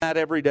that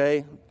every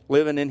day,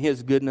 living in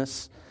His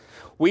goodness.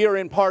 We are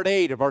in part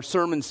 8 of our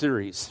sermon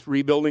series,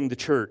 Rebuilding the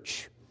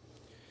Church.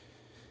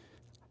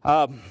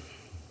 I'm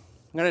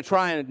going to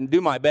try and do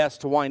my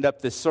best to wind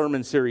up this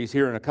sermon series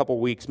here in a couple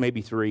weeks,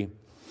 maybe 3.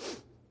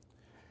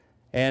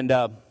 And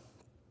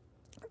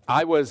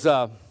I was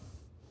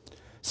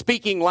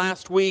speaking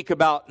last week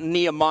about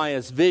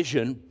Nehemiah's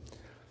vision.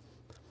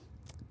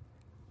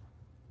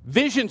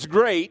 Vision's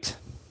great,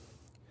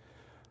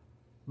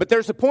 but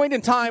there's a point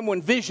in time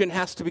when vision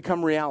has to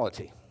become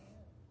reality.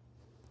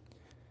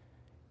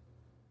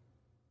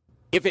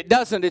 If it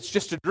doesn't, it's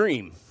just a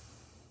dream.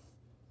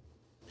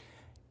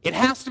 It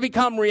has to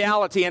become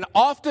reality, and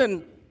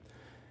often,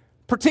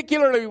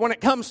 particularly when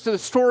it comes to the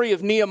story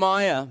of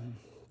Nehemiah,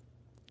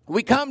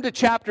 we come to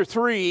chapter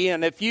 3,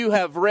 and if you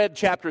have read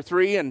chapter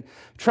 3, and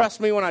trust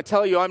me when I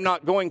tell you I'm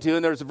not going to,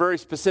 and there's a very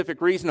specific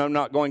reason I'm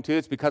not going to,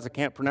 it's because I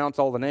can't pronounce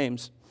all the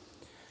names.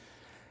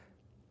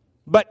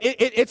 But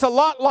it's a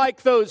lot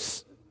like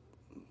those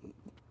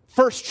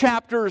first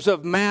chapters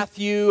of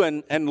Matthew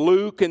and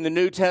Luke in the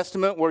New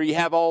Testament where you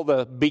have all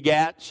the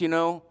begats,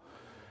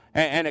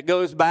 and it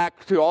goes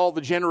back to all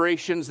the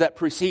generations that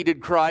preceded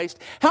Christ.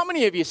 How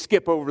many of you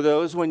skip over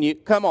those when you,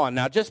 come on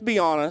now, just be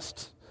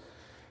honest.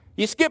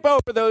 You skip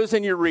over those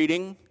in your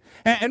reading,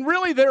 and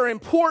really they're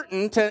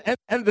important,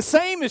 and the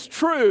same is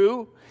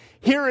true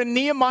here in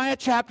Nehemiah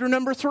chapter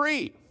number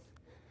 3.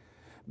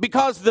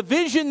 Because the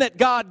vision that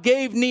God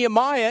gave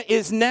Nehemiah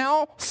is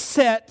now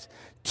set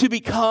to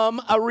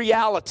become a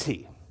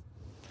reality.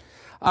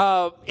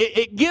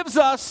 It gives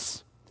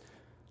us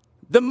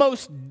the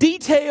most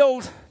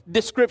detailed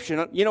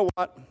description. You know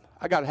what?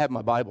 I got to have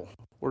my Bible.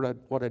 What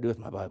do I do with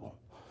my Bible?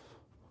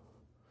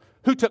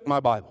 Who took my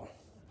Bible?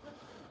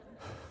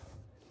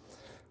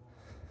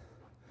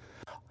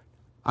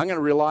 I'm going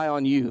to rely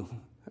on you.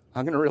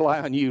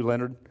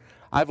 Leonard.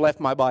 I've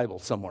left my Bible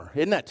somewhere.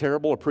 Isn't that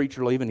terrible, a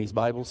preacher leaving his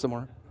Bible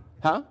somewhere?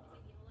 Huh?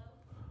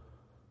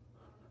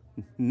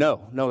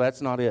 No,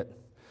 that's not it.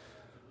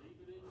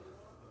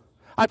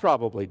 I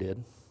probably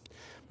did.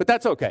 But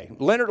that's okay.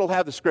 Leonard will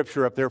have the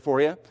scripture up there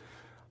for you.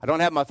 I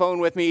don't have my phone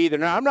with me either.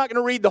 Now, I'm not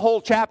going to read the whole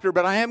chapter,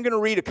 but I am going to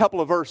read a couple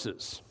of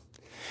verses.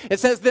 It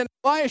says, Then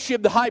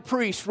Eliashib the high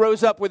priest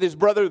rose up with his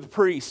brothers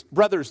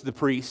the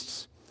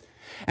priests,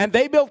 and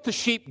they built the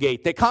sheep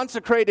gate. They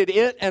consecrated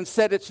it and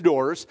set its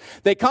doors.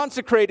 They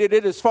consecrated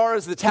it as far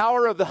as the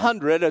Tower of the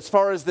 100, as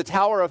far as the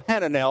Tower of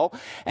Hananel.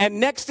 And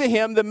next to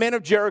him, the men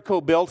of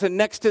Jericho built, and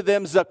next to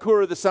them,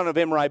 Zakur the son of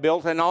Imri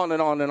built, and on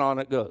and on and on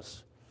it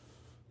goes.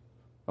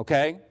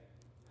 Okay?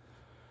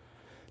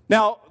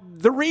 Now,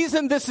 the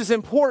reason this is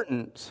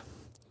important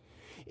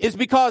is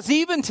because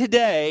even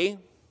today,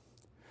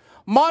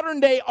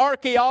 modern-day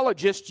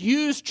archaeologists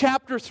use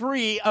chapter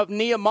 3 of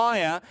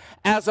Nehemiah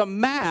as a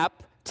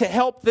map to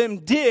help them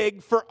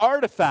dig for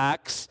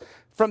artifacts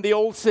from the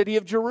old city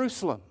of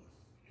Jerusalem.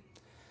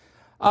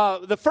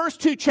 The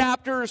first 2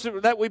 chapters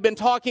that we've been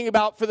talking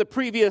about for the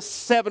previous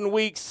 7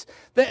 weeks,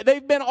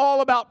 they've been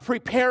all about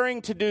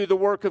preparing to do the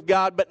work of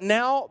God, but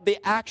now the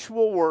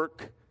actual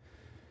work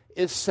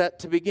is set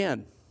to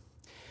begin.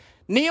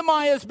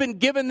 Nehemiah has been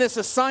given this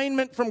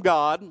assignment from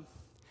God,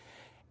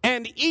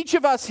 and each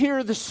of us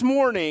here this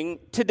morning,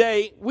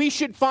 today, we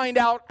should find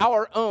out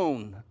our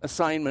own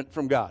assignment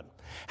from God.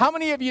 How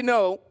many of you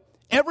know,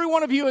 every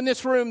one of you in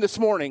this room this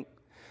morning,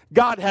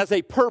 God has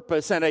a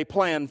purpose and a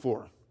plan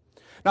for?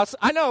 Now,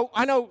 I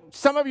know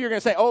some of you are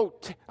going to say,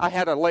 I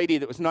had a lady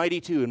that was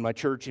 92 in my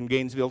church in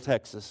Gainesville,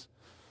 Texas.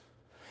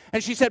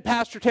 And she said,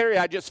 Pastor Terry,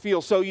 I just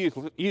feel so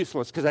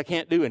useless because I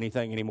can't do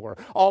anything anymore.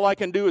 All I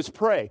can do is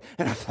pray.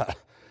 And I thought,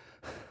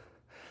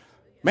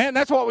 man,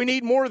 that's what we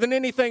need more than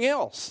anything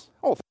else.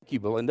 Oh, thank you,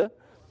 Belinda.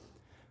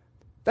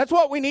 That's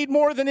what we need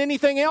more than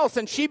anything else.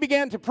 And she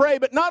began to pray,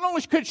 but not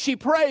only could she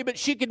pray, but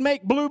she could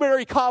make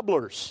blueberry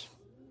cobblers.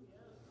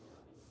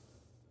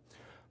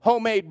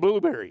 Homemade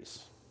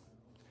blueberries.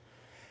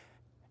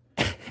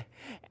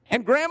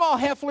 And Grandma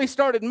Heffley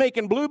started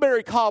making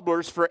blueberry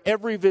cobblers for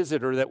every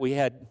visitor that we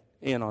had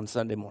in on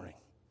Sunday morning.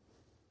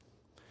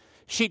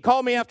 She'd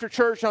call me after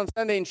church on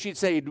Sunday and she'd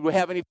say, do we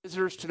have any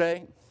visitors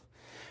today?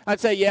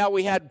 I'd say, yeah,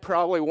 we had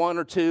probably 1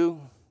 or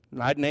 2.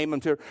 And I'd name them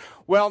to her.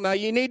 Well, now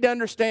you need to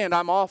understand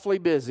I'm awfully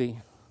busy.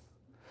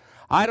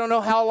 I don't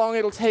know how long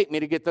it'll take me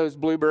to get those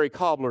blueberry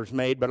cobblers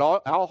made, but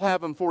I'll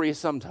have them for you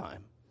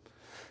sometime.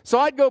 So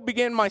I'd go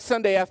begin my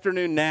Sunday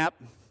afternoon nap,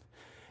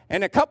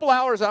 and a couple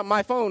hours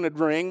my phone would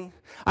ring.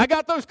 I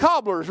got those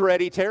cobblers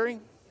ready, Terry.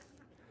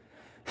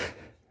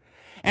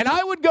 And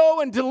I would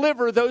go and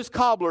deliver those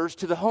cobblers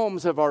to the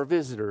homes of our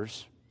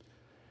visitors.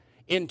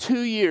 In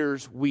 2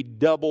 years, we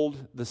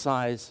doubled the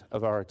size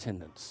of our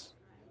attendance.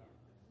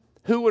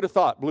 Who would have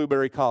thought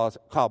blueberry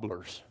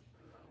cobblers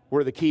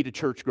were the key to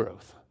church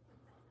growth?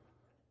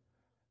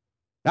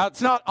 Now,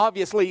 it's not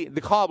obviously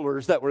the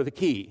cobblers that were the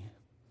key.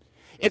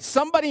 It's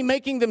somebody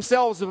making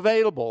themselves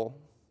available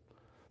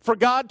for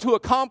God to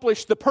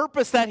accomplish the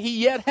purpose that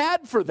He yet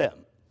had for them.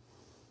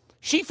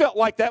 She felt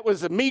like that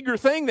was a meager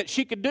thing that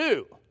she could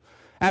do.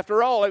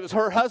 After all, it was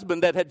her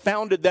husband that had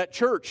founded that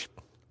church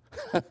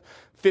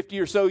 50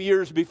 or so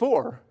years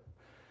before.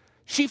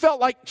 She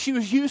felt like she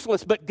was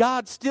useless, but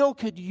God still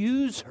could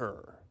use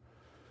her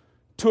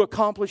to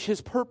accomplish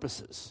his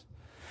purposes.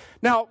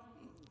 Now,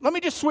 let me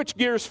just switch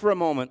gears for a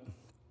moment.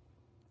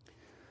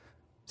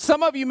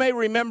 Some of you may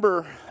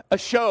remember a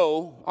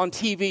show on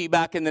TV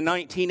back in the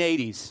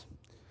 1980s.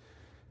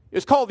 It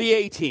was called The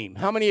A-Team.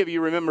 How many of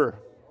you remember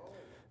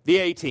The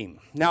A-Team?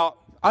 Now,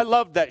 I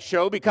loved that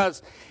show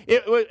because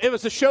it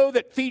was a show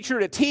that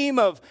featured a team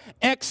of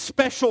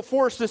ex-Special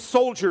Forces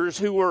soldiers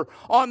who were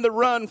on the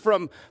run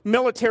from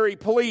military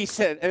police.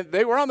 And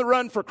they were on the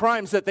run for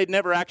crimes that they'd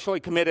never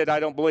actually committed,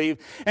 I don't believe.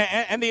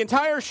 And the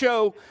entire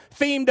show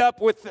themed up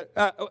with,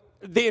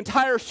 the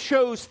entire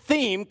show's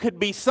theme could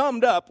be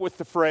summed up with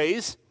the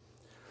phrase,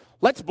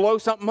 "Let's blow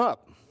something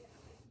up."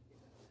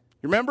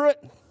 You remember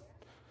it?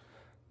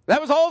 That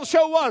was all the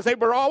show was. They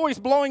were always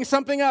blowing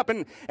something up.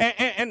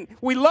 And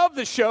we love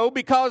the show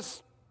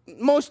because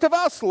most of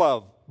us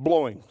love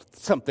blowing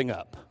something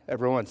up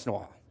every once in a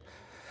while.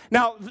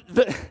 Now,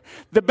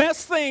 the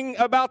best thing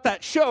about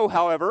that show,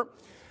 however,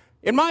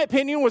 in my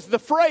opinion, was the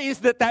phrase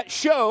that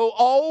show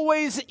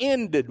always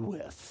ended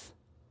with.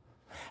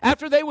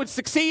 After they would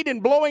succeed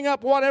in blowing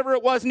up whatever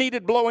it was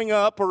needed blowing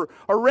up or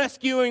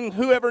rescuing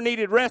whoever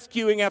needed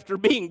rescuing after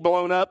being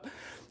blown up,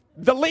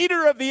 the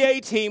leader of the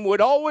A-Team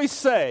would always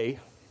say,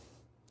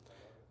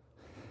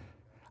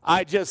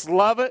 "I just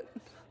love it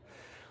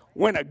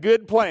when a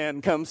good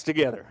plan comes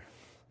together."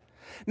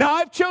 Now,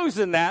 I've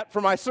chosen that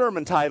for my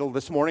sermon title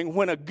this morning,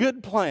 "When a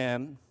Good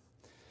Plan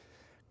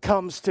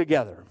Comes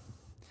Together."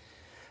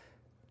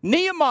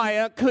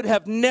 Nehemiah could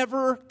have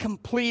never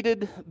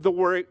completed the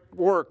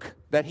work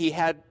that he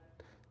had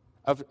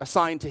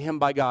assigned to him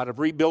by God of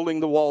rebuilding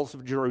the walls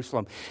of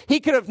Jerusalem. He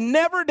could have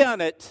never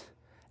done it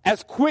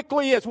as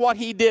quickly as what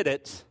he did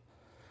it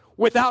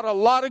without a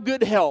lot of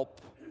good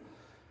help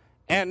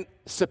and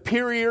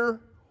superior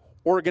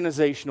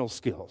organizational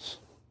skills.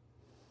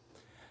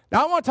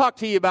 Now, I want to talk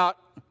to you about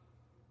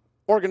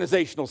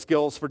organizational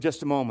skills for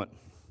just a moment.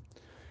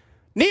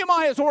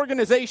 Nehemiah's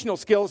organizational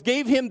skills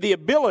gave him the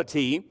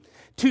ability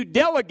to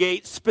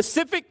delegate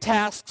specific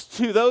tasks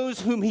to those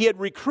whom he had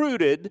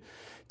recruited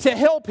to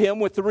help him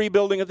with the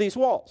rebuilding of these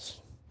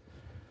walls.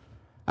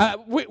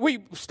 We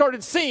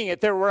started seeing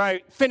it there where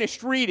I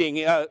finished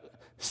reading.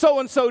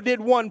 So-and-so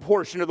did one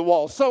portion of the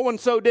wall.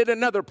 So-and-so did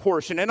another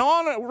portion. And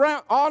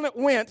on it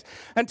went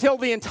until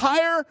the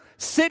entire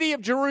city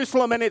of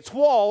Jerusalem and its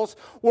walls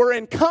were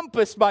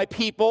encompassed by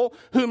people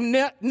whom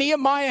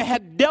Nehemiah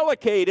had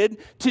delegated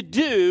to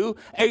do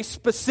a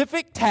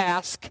specific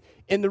task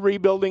in the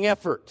rebuilding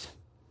effort.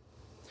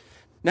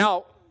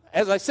 Now,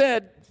 as I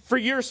said, for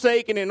your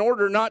sake and in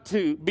order not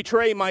to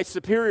betray my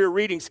superior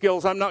reading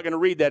skills, I'm not going to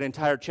read that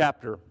entire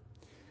chapter.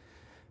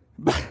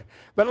 But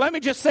let me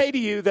just say to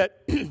you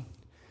that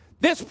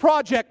this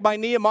project by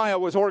Nehemiah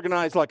was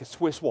organized like a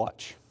Swiss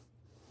watch.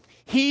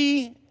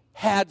 He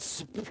had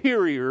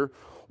superior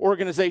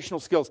organizational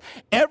skills.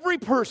 Every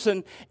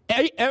person,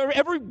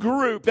 every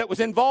group that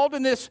was involved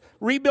in this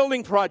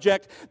rebuilding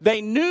project,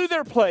 they knew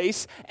their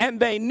place and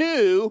they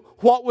knew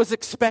what was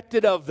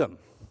expected of them.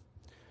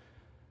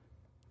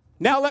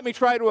 Now let me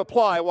try to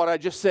apply what I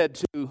just said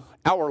to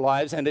our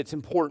lives and its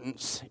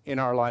importance in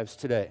our lives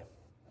today.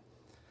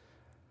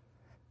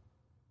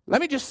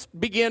 Let me just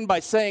begin by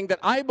saying that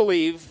I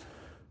believe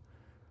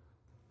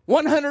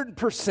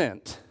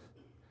 100%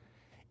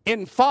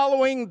 in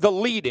following the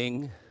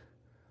leading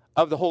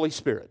of the Holy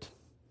Spirit.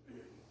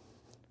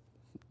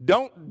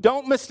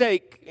 Don't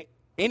mistake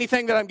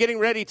anything that I'm getting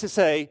ready to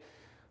say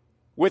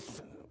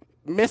with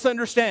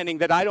misunderstanding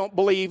that I don't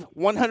believe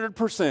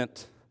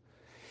 100%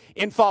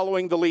 in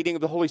following the leading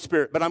of the Holy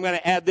Spirit. But I'm going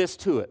to add this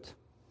to it.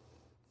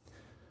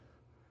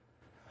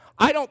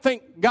 I don't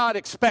think God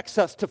expects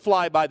us to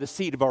fly by the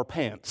seat of our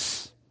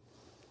pants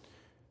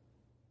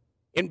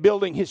in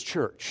building His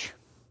church.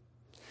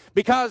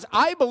 Because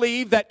I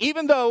believe that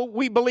even though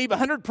we believe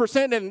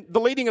 100% in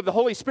the leading of the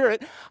Holy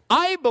Spirit,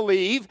 I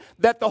believe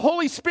that the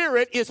Holy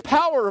Spirit is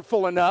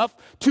powerful enough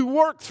to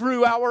work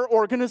through our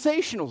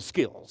organizational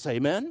skills.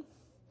 Amen?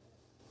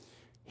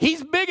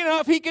 He's big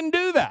enough, He can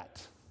do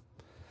that.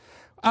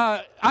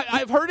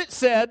 I've heard it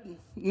said,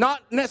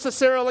 not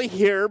necessarily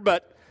here,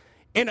 but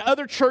in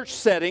other church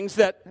settings,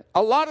 that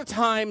a lot of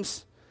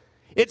times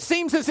it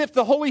seems as if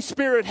the Holy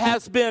Spirit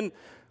has been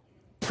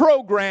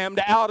programmed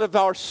out of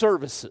our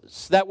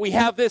services, that we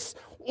have this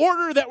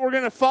order that we're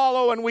going to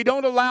follow and we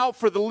don't allow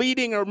for the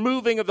leading or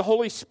moving of the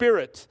Holy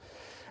Spirit.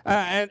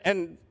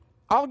 And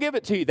I'll give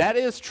it to you, that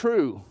is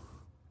true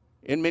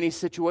in many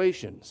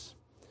situations.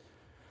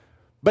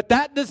 But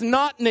that does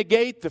not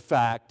negate the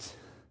fact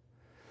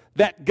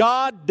that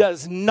God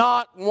does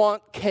not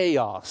want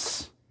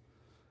chaos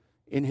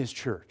in His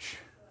church.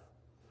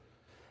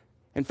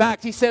 In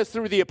fact, He says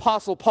through the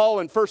Apostle Paul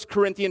in 1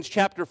 Corinthians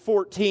chapter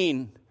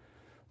 14,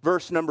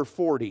 verse number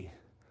 40,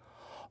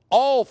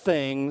 all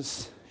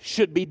things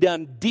should be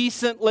done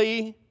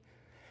decently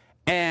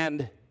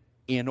and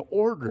in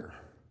order.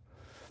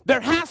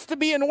 There has to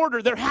be an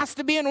order. There has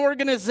to be an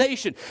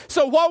organization.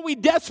 So while we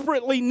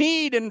desperately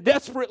need and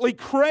desperately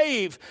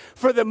crave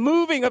for the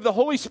moving of the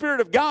Holy Spirit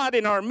of God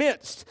in our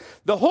midst,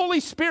 the Holy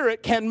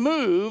Spirit can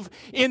move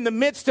in the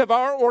midst of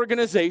our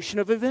organization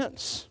of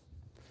events.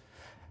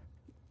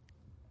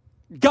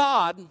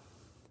 God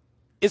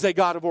is a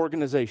God of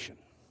organization.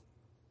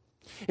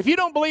 If you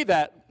don't believe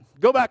that,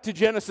 go back to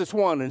Genesis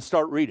 1 and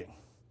start reading.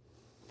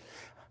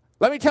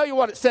 Let me tell you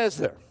what it says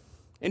there.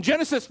 In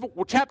Genesis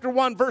chapter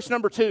 1, verse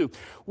number 2,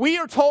 we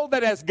are told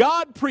that as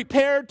God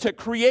prepared to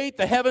create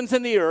the heavens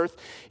and the earth,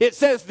 it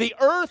says the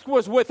earth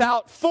was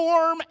without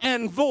form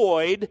and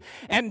void,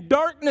 and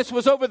darkness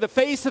was over the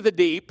face of the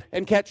deep.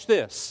 And catch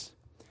this.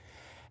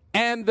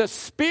 And the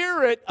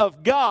Spirit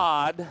of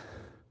God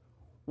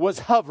was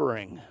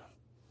hovering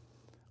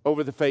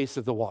over the face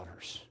of the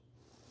waters.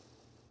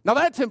 Now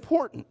that's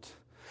important.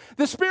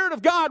 The Spirit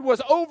of God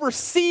was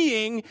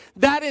overseeing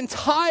that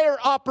entire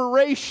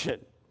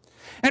operation.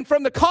 And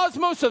from the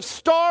cosmos of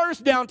stars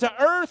down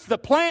to earth, the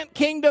plant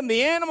kingdom,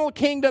 the animal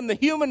kingdom, the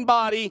human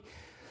body,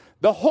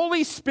 the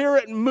Holy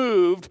Spirit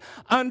moved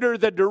under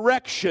the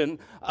direction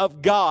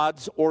of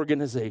God's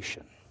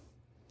organization.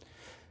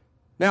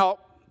 Now,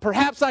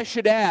 perhaps I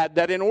should add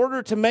that in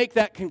order to make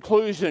that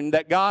conclusion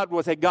that God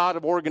was a God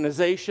of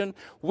organization,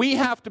 we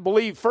have to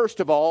believe, first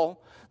of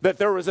all, that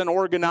there was an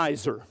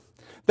organizer.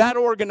 That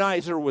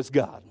organizer was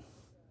God.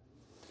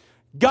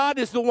 God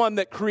is the one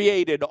that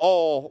created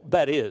all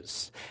that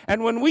is.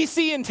 And when we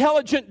see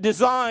intelligent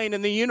design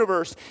in the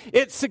universe,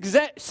 it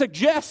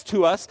suggests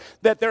to us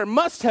that there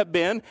must have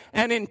been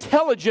an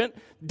intelligent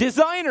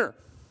designer.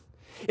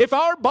 If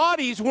our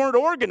bodies weren't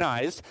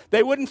organized,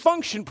 they wouldn't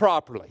function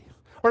properly,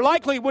 or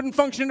likely wouldn't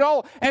function at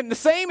all. And the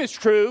same is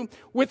true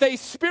with a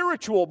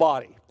spiritual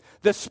body.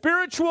 The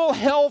spiritual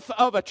health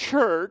of a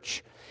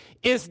church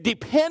is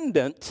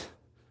dependent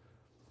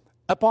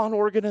upon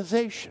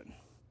organization.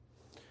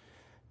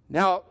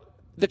 Now,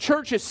 the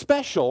church is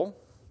special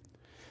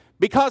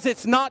because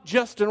it's not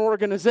just an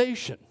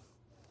organization.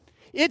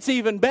 It's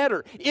even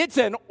better. It's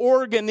an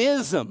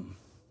organism.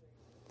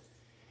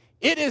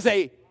 It is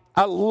a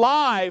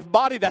live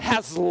body that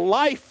has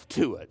life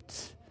to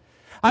it.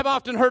 I've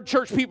often heard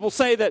church people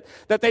say that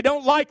they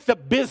don't like the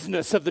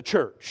business of the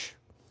church.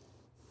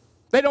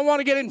 They don't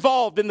want to get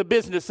involved in the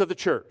business of the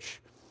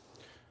church.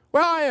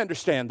 Well, I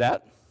understand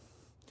that.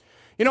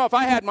 You know, if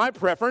I had my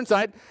preference,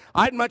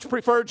 I'd much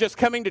prefer just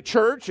coming to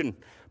church and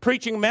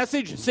preaching a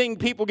message and seeing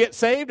people get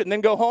saved and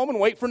then go home and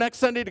wait for next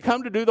Sunday to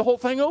come to do the whole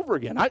thing over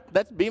again.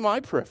 That'd be my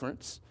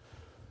preference.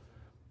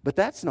 But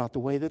that's not the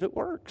way that it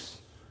works.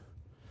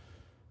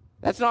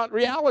 That's not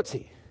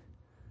reality.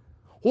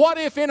 What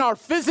if in our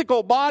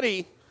physical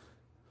body,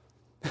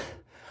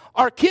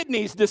 our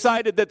kidneys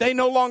decided that they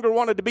no longer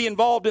wanted to be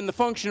involved in the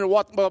function of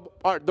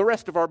what the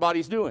rest of our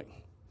body's doing?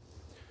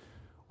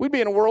 We'd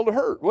be in a world of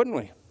hurt, wouldn't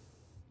we?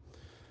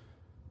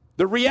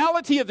 The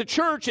reality of the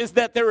church is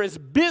that there is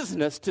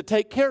business to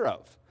take care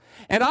of.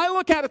 And I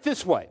look at it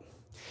this way.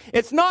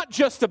 It's not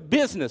just a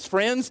business,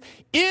 friends.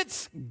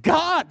 It's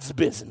God's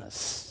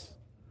business.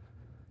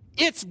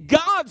 It's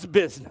God's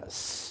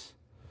business.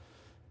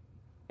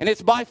 And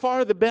it's by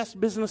far the best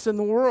business in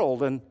the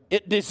world. And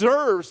it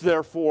deserves,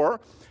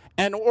 therefore,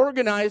 an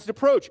organized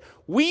approach.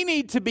 We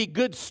need to be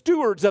good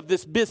stewards of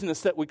this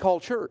business that we call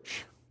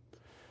church.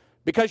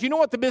 Because you know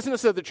what the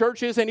business of the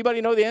church is?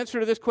 Anybody know the answer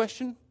to this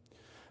question?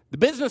 The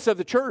business of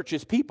the church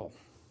is people.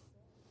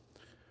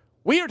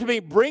 We are to be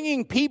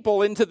bringing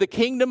people into the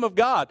kingdom of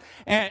God.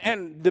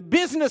 And the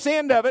business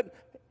end of it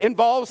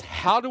involves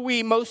how do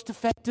we most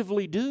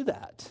effectively do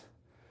that?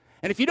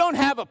 And if you don't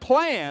have a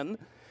plan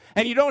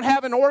and you don't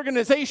have an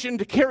organization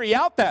to carry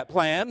out that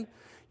plan,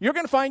 you're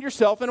going to find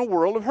yourself in a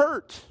world of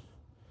hurt.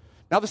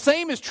 Now, the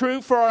same is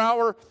true for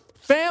our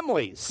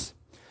families.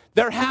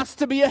 There has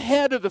to be a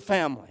head of the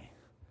family.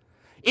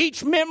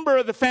 Each member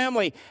of the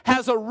family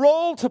has a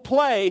role to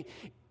play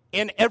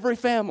in every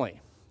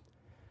family.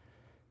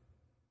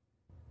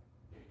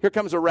 Here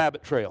comes a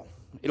rabbit trail.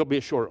 It'll be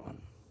a short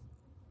one.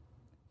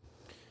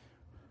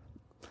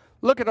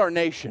 Look at our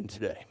nation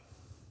today.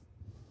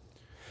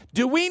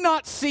 Do we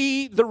not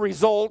see the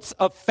results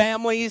of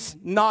families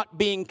not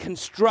being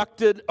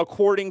constructed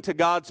according to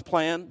God's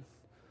plan?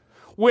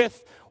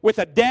 With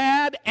a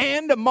dad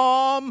and a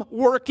mom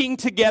working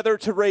together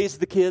to raise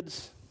the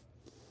kids?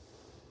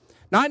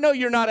 Now, I know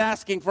you're not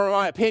asking for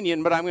my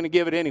opinion, but I'm going to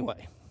give it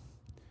anyway.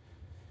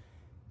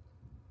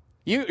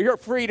 You're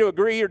free to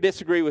agree or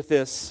disagree with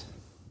this.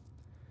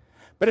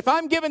 But if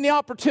I'm given the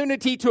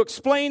opportunity to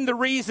explain the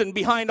reason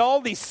behind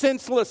all these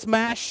senseless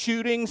mass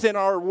shootings in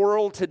our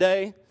world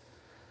today,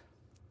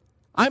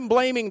 I'm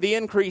blaming the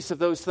increase of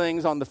those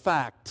things on the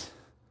fact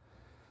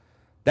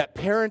that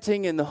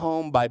parenting in the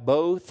home by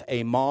both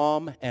a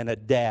mom and a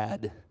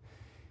dad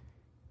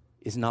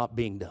is not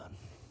being done.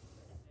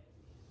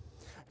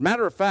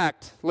 Matter of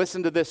fact,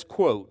 listen to this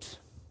quote.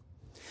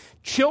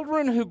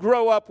 Children who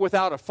grow up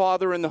without a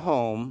father in the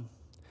home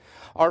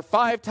are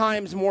 5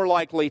 times more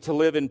likely to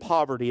live in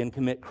poverty and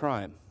commit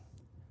crime.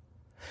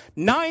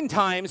 9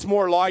 times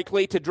more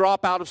likely to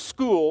drop out of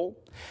school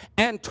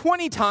and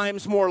 20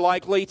 times more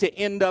likely to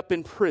end up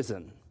in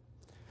prison.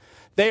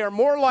 They are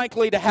more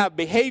likely to have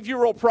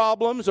behavioral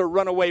problems or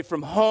run away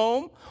from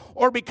home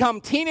or become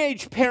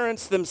teenage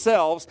parents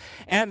themselves,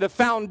 and the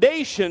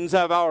foundations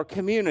of our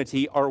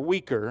community are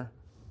weaker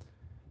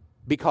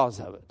because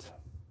of it.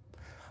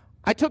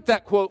 I took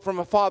that quote from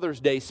a Father's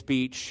Day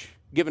speech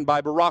given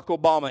by Barack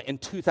Obama in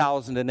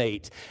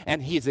 2008,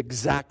 and he's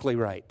exactly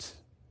right.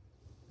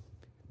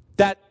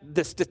 That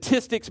the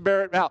statistics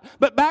bear it out.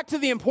 But back to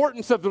the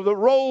importance of the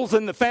roles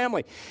in the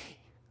family.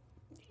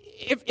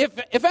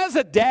 If as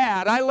a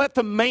dad I let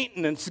the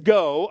maintenance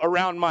go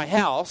around my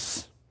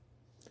house,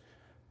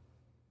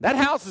 that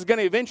house is going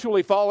to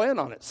eventually fall in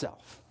on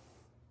itself.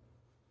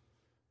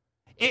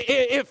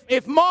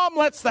 If mom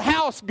lets the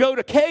house go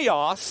to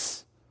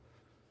chaos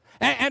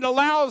and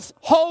allows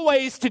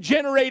hallways to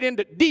degenerate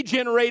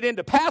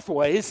into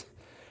pathways,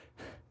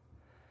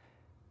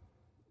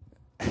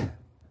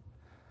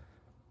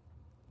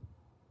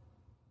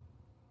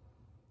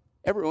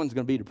 everyone's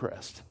going to be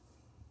depressed.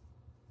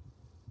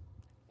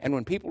 And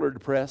when people are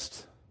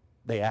depressed,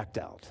 they act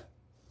out.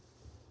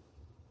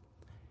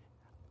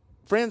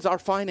 Friends, our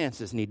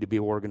finances need to be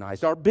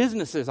organized. Our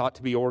businesses ought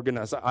to be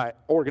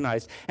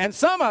organized. And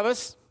some of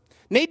us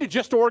need to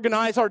just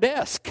organize our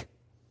desk.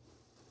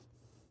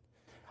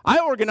 I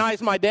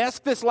organized my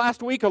desk this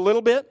last week a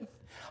little bit.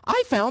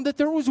 I found that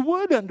there was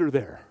wood under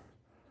there.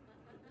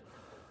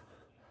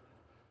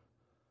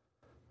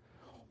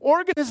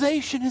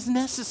 Organization is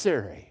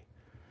necessary.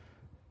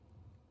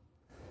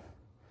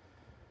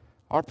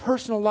 Our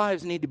personal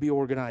lives need to be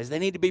organized. They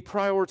need to be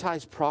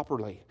prioritized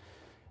properly.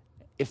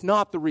 If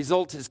not, the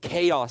result is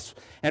chaos.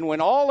 And when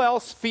all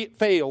else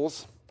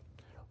fails,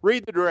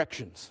 read the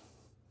directions.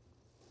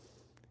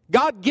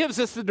 God gives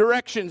us the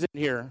directions in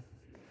here.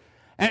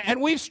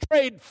 And we've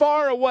strayed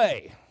far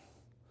away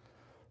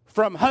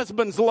from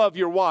husbands love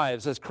your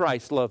wives as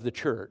Christ loved the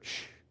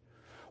church.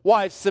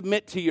 Wives,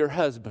 submit to your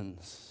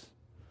husbands.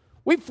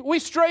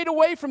 We've strayed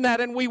away from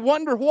that, and we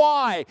wonder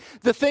why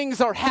the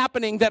things are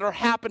happening that are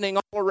happening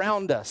all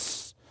around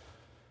us.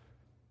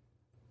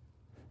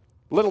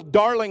 Little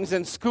darlings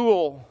in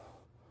school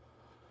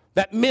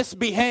that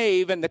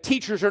misbehave, and the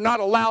teachers are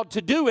not allowed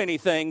to do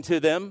anything to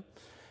them.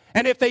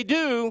 And if they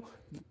do,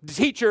 the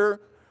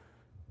teacher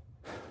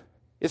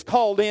is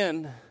called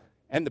in,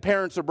 and the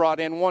parents are brought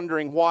in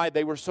wondering why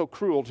they were so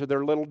cruel to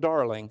their little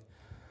darling.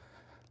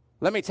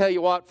 Let me tell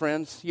you what,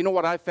 friends. You know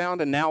what I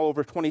found in now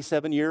over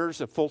 27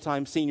 years of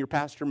full-time senior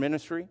pastor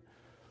ministry?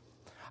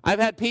 I've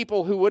had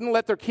people who wouldn't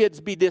let their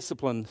kids be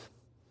disciplined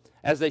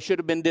as they should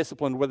have been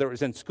disciplined, whether it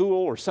was in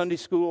school or Sunday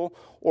school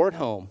or at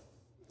home.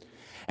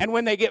 And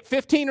when they get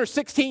 15 or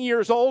 16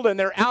 years old and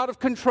they're out of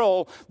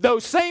control,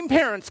 those same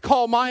parents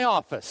call my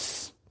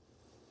office.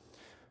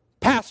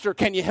 Pastor,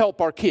 can you help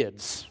our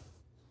kids?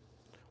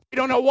 We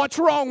don't know what's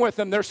wrong with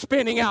them. They're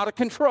spinning out of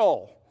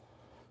control.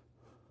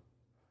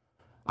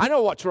 I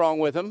know what's wrong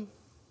with them.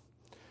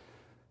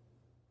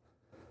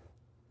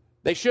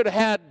 They should have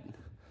had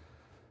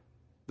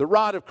the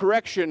rod of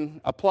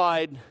correction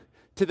applied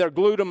to their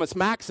glutamus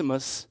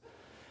maximus,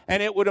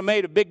 and it would have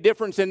made a big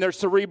difference in their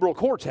cerebral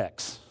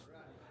cortex.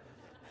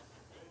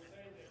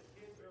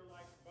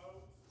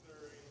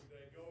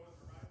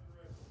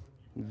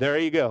 There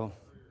you go.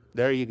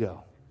 There you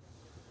go.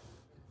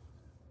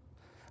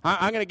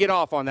 I'm going to get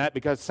off on that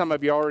because some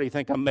of you already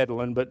think I'm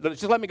meddling, but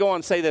just let me go on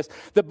and say this.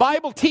 The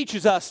Bible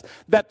teaches us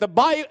that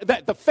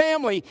the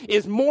family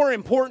is more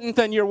important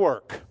than your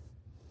work.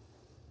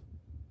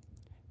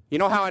 You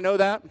know how I know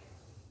that?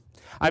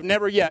 I've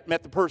never yet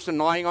met the person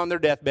lying on their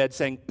deathbed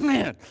saying,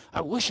 man,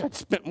 I wish I'd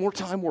spent more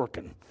time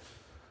working.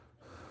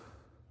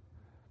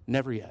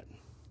 Never yet.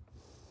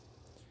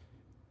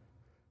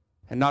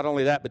 And not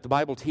only that, but the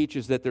Bible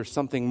teaches that there's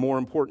something more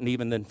important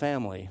even than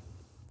family.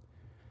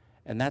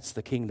 And that's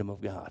the kingdom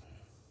of God.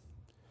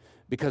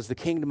 Because the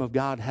kingdom of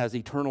God has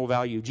eternal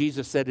value.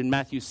 Jesus said in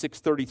Matthew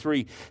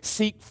 6:33,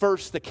 seek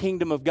first the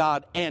kingdom of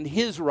God and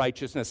his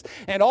righteousness,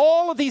 and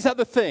all of these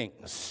other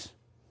things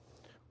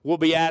will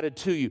be added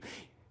to you.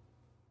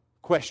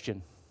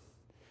 Question,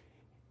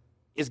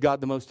 is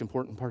God the most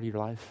important part of your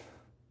life?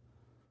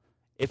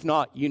 If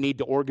not, you need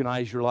to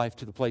organize your life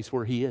to the place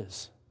where he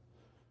is.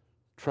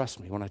 Trust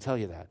me when I tell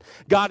you that.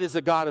 God is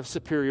a God of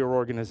superior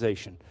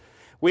organization.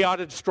 We ought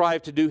to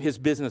strive to do his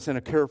business in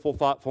a careful,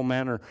 thoughtful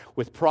manner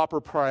with proper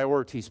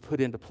priorities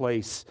put into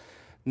place,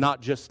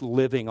 not just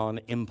living on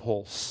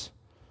impulse.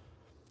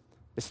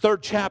 This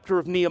third chapter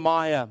of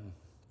Nehemiah,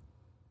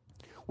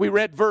 we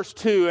read verse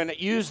 2, and it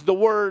used the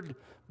word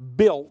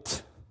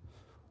built,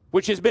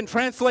 which has been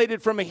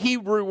translated from a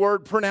Hebrew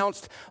word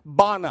pronounced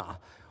bana.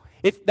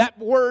 That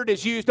word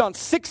is used on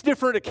 6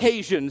 different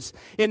occasions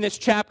in this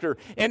chapter.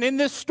 And in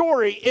this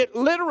story, it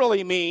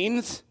literally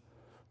means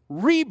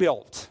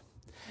rebuilt.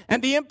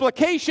 And the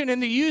implication in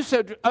the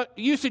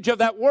usage of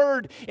that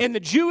word in the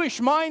Jewish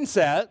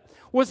mindset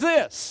was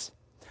this.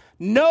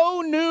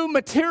 No new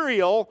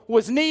material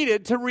was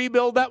needed to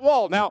rebuild that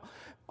wall. Now,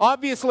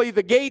 obviously,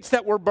 the gates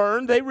that were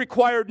burned, they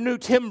required new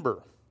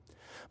timber.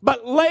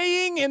 But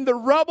laying in the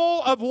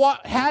rubble of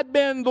what had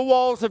been the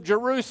walls of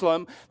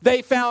Jerusalem,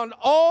 they found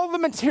all the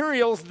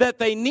materials that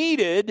they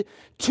needed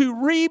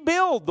to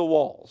rebuild the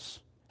walls.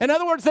 In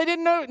other words, they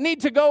didn't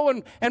need to go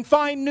and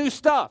find new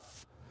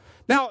stuff.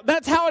 Now,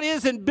 that's how it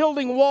is in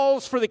building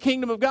walls for the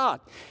kingdom of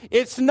God.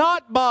 It's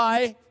not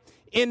by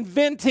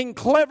inventing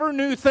clever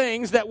new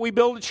things that we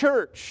build a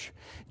church.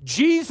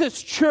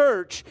 Jesus'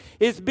 church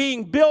is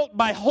being built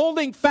by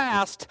holding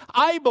fast,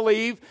 I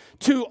believe,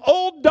 to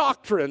old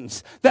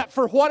doctrines that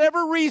for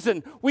whatever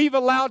reason we've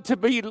allowed to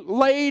be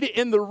laid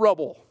in the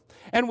rubble,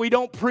 and we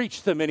don't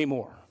preach them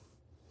anymore.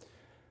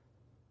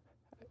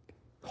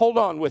 Hold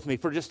on with me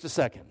for just a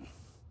second.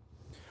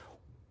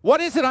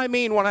 What is it I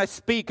mean when I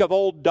speak of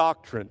old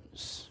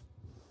doctrines?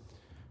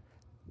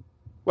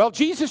 Well,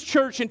 Jesus'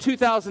 church in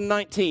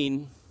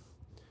 2019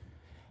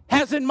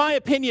 has, in my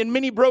opinion,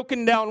 many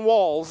broken down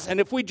walls, and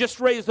if we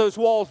just raise those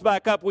walls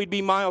back up, we'd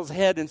be miles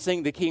ahead and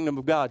seeing the kingdom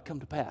of God come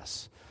to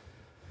pass.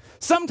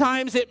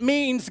 Sometimes it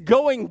means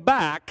going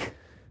back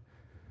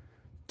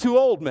to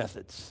old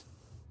methods.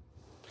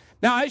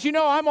 Now, as you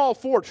know, I'm all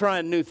for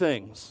trying new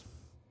things.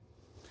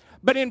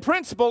 But in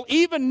principle,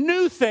 even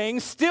new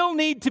things still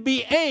need to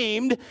be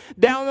aimed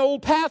down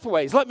old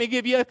pathways. Let me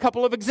give you a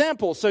couple of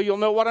examples so you'll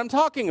know what I'm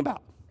talking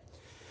about.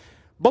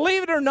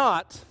 Believe it or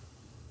not,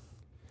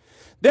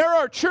 there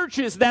are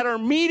churches that are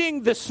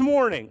meeting this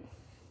morning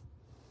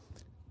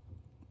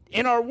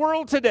in our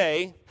world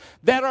today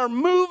that are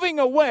moving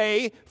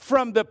away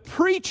from the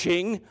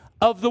preaching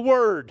of the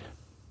Word.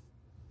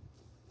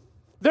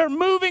 They're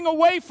moving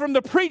away from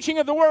the preaching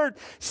of the Word,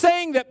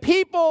 saying that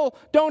people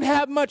don't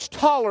have much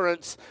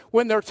tolerance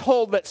when they're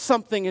told that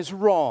something is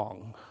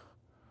wrong.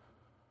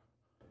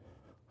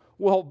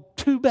 Well,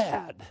 too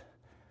bad.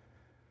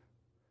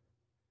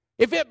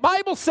 If the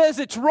Bible says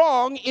it's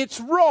wrong, it's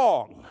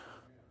wrong.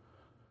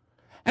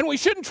 And we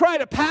shouldn't try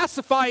to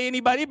pacify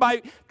anybody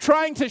by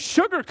trying to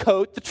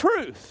sugarcoat the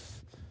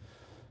truth.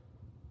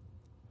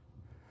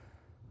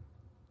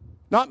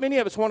 Not many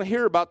of us want to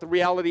hear about the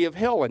reality of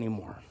hell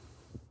anymore.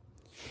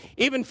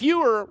 Even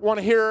fewer want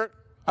to hear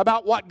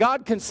about what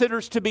God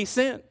considers to be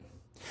sin.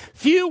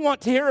 Few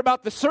want to hear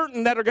about the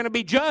certain that are going to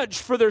be judged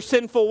for their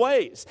sinful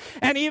ways.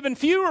 And even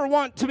fewer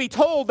want to be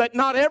told that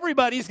not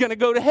everybody's going to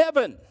go to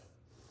heaven.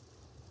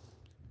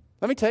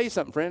 Let me tell you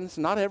something, friends.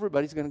 Not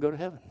everybody's going to go to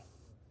heaven.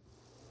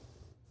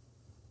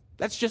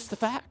 That's just the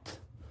fact.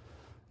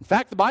 In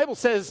fact, the Bible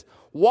says,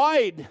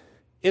 wide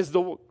is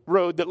the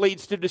road that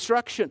leads to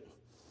destruction.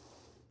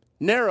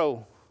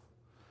 Narrow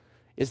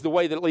is the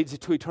way that leads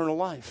to eternal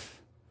life.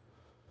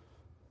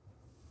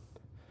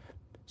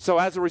 So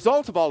as a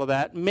result of all of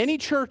that, many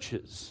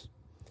churches,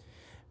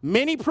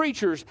 many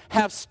preachers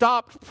have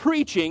stopped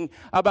preaching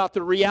about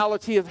the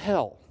reality of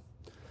hell.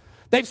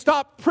 They've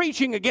stopped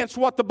preaching against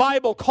what the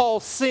Bible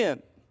calls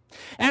sin.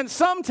 And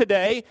some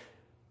today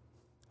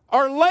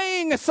are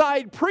laying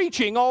aside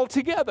preaching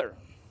altogether.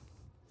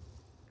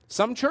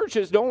 Some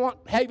churches don't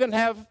even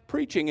have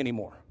preaching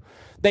anymore.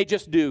 They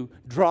just do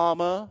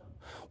drama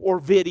or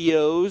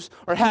videos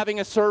or having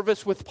a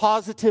service with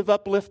positive,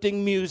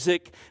 uplifting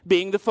music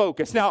being the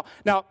focus. Now,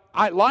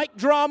 I like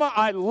drama,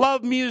 I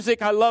love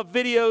music, I love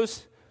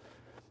videos.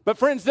 But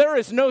friends, there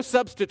is no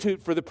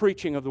substitute for the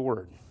preaching of the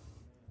Word.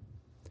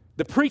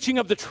 The preaching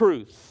of the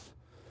truth.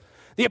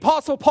 The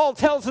Apostle Paul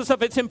tells us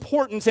of its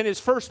importance in his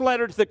first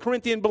letter to the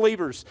Corinthian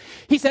believers.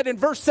 He said in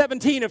verse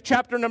 17 of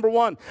chapter number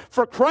 1,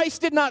 "For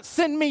Christ did not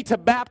send me to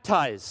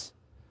baptize,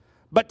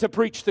 but to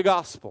preach the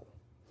gospel."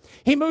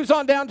 He moves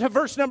on down to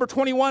verse number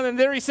 21, and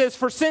there he says,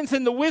 "For since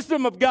in the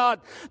wisdom of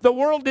God, the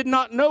world did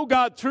not know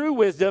God through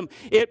wisdom,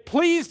 it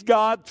pleased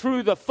God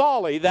through the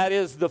folly," that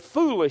is, the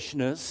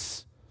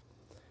foolishness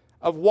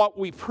of what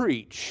we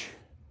preach,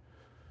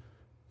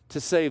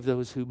 to save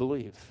those who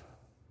believe.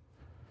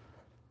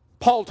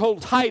 Paul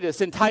told Titus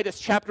in Titus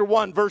chapter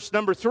 1, verse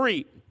number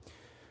 3,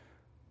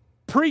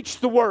 "Preach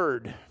the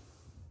word.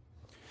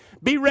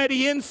 Be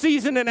ready in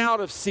season and out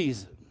of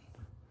season.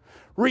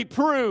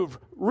 Reprove,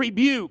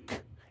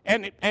 rebuke,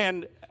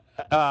 and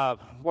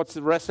what's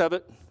the rest of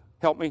it?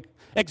 Help me.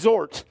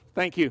 Exhort."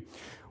 Thank you.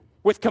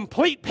 "With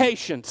complete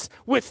patience,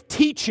 with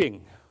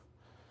teaching."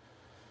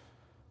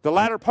 The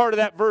latter part of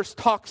that verse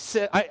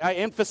I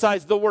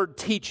emphasize the word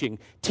teaching.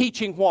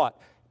 Teaching what?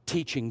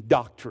 Teaching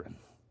doctrine.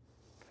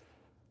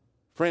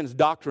 Friends,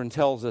 doctrine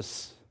tells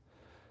us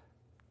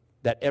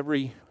that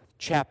every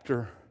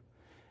chapter,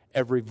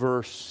 every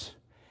verse,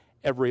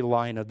 every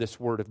line of this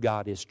Word of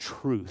God is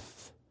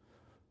truth.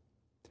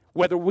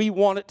 Whether we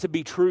want it to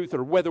be truth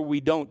or whether we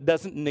don't,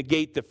 doesn't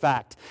negate the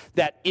fact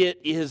that it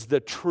is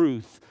the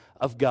truth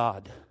of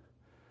God.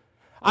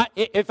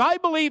 If I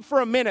believed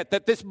for a minute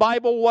that this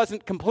Bible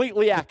wasn't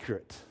completely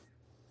accurate,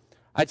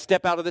 I'd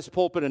step out of this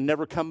pulpit and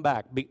never come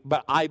back.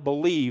 But I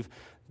believe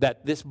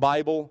that this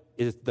Bible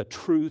is the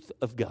truth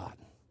of God.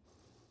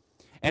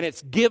 And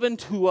it's given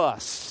to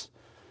us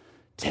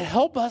to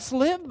help us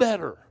live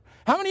better.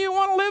 How many of you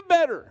want to live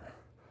better?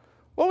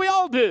 Well, we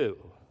all do.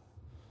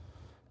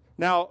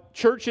 Now,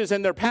 churches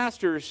and their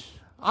pastors,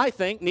 I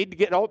think, need to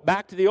get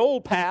back to the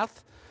old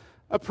path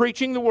of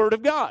preaching the Word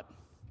of God.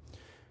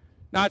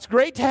 Now, it's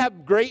great to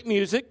have great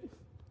music,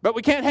 but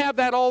we can't have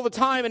that all the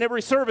time in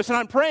every service. And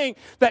I'm praying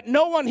that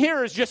no one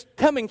here is just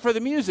coming for the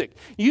music.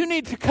 You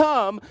need to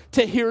come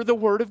to hear the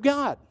Word of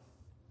God.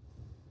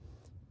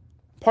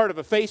 Part of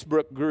a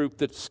Facebook group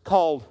that's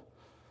called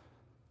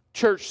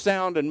Church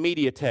Sound and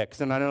Media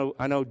Text. And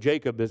I know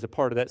Jacob is a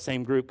part of that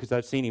same group because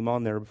I've seen him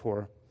on there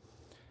before.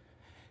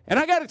 And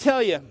I got to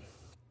tell you,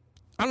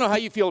 I don't know how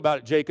you feel about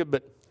it, Jacob,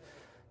 but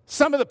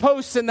some of the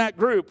posts in that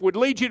group would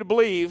lead you to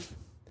believe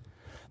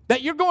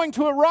that you're going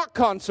to a rock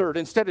concert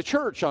instead of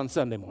church on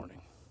Sunday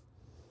morning.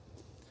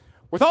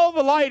 With all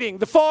the lighting,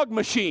 the fog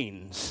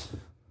machines,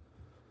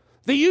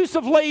 the use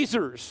of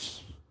lasers,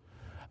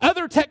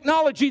 other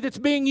technology that's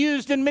being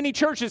used in many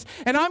churches.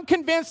 And I'm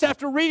convinced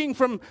after reading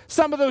from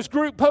some of those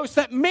group posts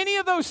that many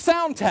of those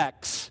sound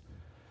techs,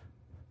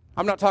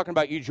 I'm not talking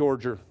about you,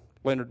 George, or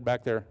Leonard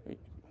back there.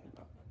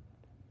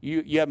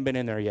 You haven't been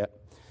in there yet.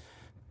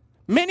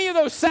 Many of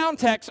those sound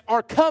techs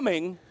are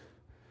coming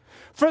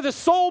for the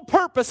sole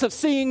purpose of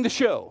seeing the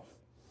show.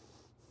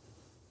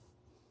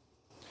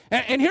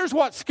 And here's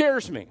what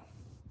scares me.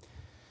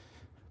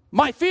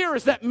 My fear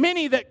is that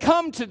many that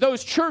come to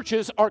those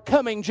churches are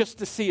coming just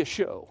to see a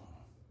show.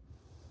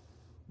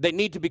 They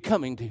need to be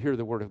coming to hear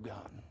the Word of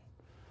God.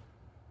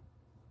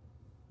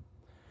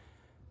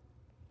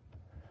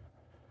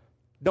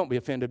 Don't be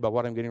offended by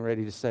what I'm getting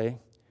ready to say.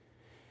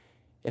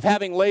 If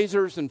having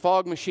lasers and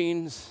fog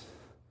machines,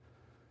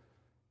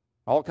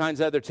 all kinds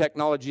of other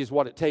technology is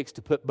what it takes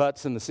to put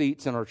butts in the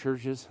seats in our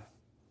churches,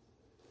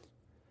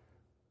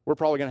 we're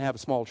probably going to have a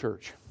small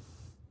church.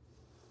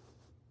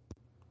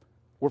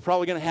 We're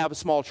probably going to have a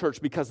small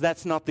church because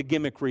that's not the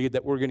gimmickry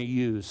that we're going to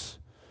use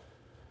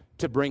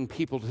to bring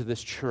people to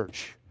this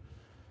church.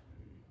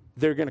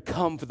 They're going to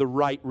come for the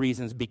right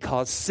reasons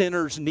because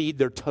sinners need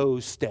their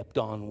toes stepped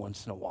on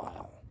once in a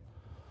while.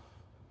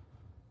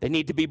 They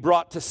need to be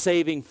brought to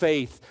saving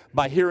faith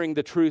by hearing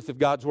the truth of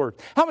God's Word.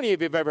 How many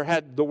of you have ever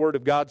had the Word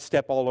of God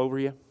step all over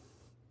you?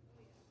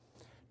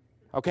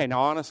 Okay,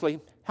 now honestly,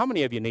 how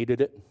many of you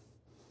needed it?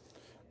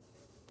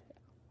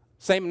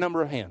 Same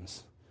number of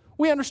hands.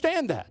 We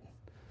understand that.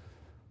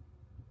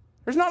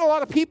 There's not a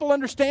lot of people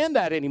understand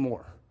that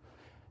anymore.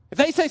 If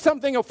they say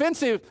something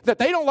offensive that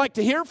they don't like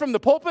to hear from the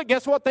pulpit,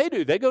 guess what they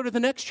do? They go to the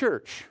next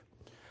church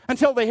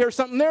until they hear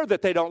something there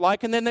that they don't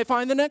like, and then they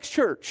find the next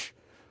church.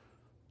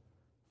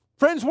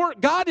 Friends,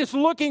 God is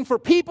looking for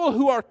people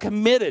who are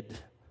committed.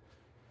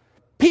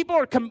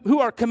 People who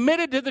are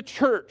committed to the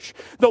church.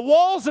 The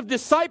walls of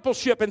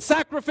discipleship and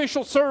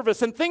sacrificial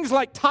service and things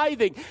like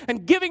tithing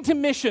and giving to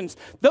missions,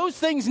 those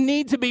things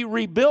need to be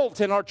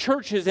rebuilt in our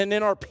churches and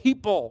in our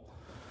people.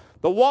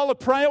 The wall of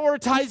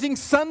prioritizing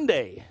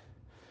Sunday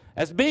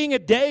as being a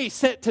day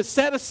set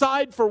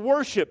aside for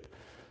worship,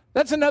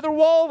 that's another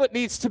wall that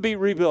needs to be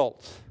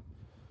rebuilt.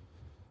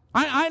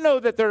 I know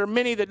that there are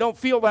many that don't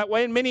feel that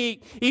way, and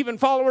many even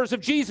followers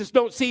of Jesus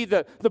don't see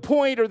the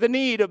point or the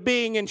need of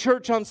being in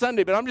church on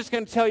Sunday, but I'm just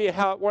going to tell you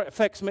how it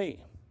affects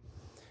me.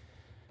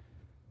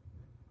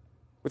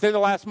 Within the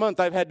last month,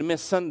 I've had to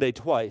miss Sunday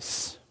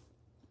twice.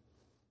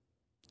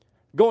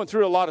 Going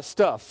through a lot of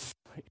stuff,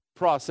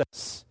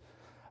 process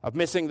of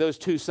missing those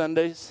 2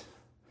 Sundays.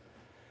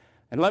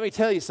 And let me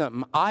tell you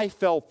something, I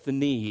felt the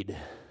need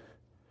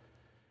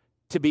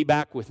to be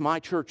back with my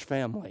church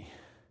family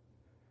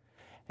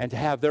and to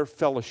have their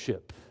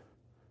fellowship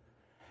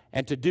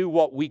and to do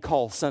what we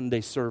call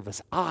Sunday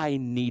service. I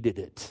needed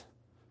it.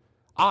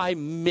 I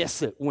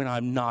miss it when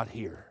I'm not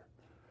here.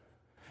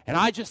 And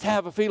I just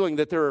have a feeling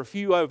that there are a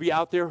few of you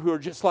out there who are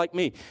just like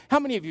me. How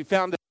many of you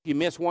found that if you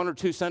miss 1 or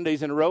 2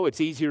 Sundays in a row, it's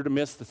easier to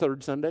miss the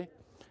 3rd Sunday?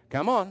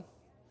 Come on.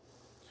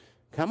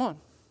 Come on.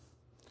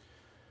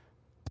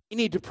 We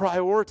need to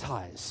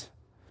prioritize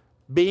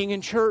being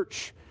in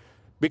church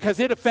because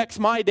it affects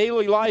my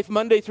daily life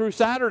Monday through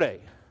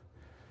Saturday.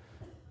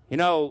 You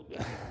know,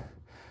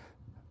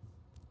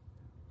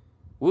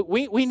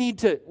 we need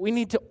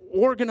to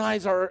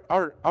organize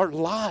our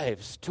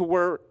lives to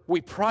where we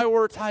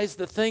prioritize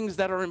the things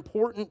that are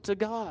important to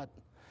God.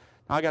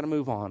 Now, I got to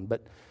move on,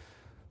 but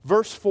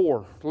verse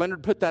 4,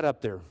 Leonard put that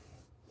up there.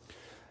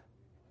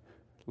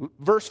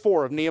 Verse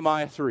 4 of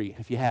Nehemiah 3,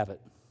 if you have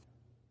it.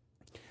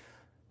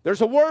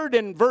 There's a word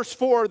in verse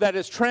 4 that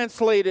is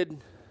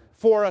translated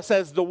for us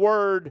as the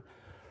word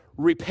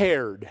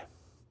repaired.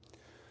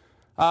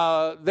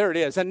 There it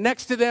is. And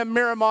next to them,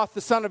 Meremoth,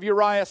 the son of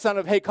Uriah, son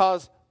of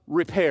Hakaz,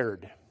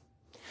 repaired.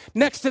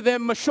 Next to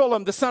them,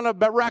 Meshullam, the son of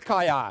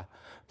Berechiah,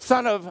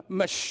 son of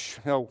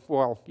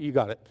you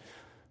got it.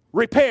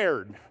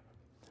 Repaired.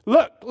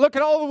 Look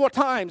at all the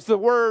times the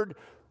word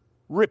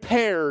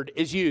repaired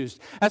is used.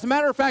 As a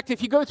matter of fact,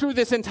 if you go through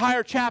this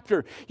entire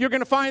chapter, you're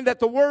going to find that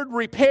the word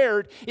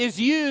repaired is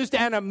used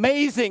an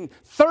amazing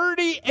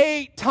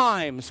 38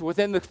 times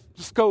within the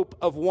scope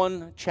of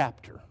one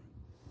chapter.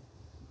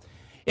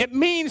 It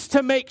means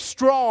to make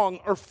strong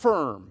or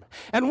firm.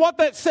 And what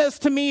that says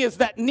to me is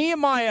that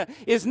Nehemiah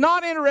is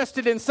not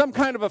interested in some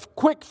kind of a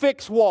quick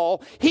fix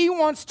wall. He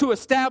wants to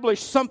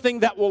establish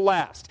something that will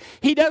last.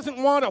 He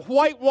doesn't want a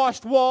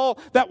whitewashed wall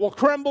that will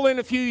crumble in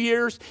a few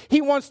years.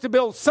 He wants to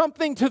build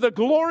something to the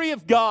glory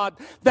of God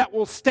that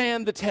will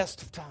stand the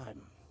test of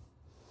time.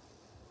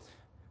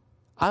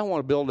 I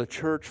want to build a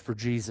church for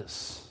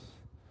Jesus,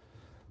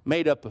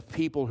 made up of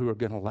people who are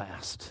going to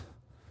last.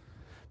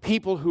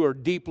 People who are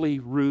deeply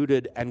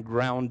rooted and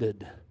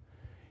grounded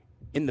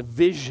in the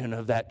vision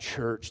of that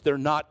church. They're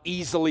not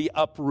easily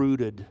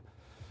uprooted.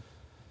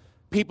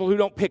 People who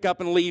don't pick up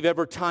and leave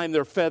every time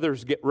their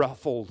feathers get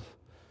ruffled.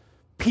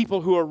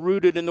 People who are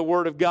rooted in the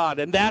Word of God.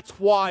 And that's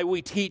why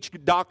we teach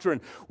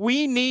doctrine.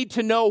 We need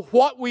to know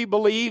what we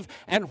believe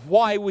and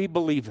why we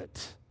believe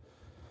it.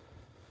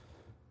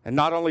 And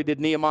not only did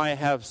Nehemiah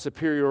have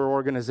superior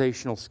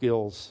organizational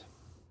skills,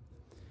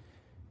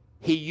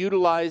 he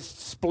utilized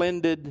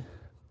splendid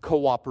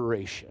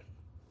cooperation.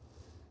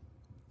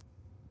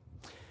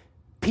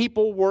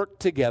 People work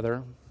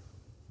together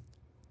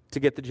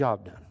to get the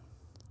job done.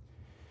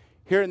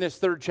 Here in this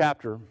third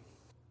chapter,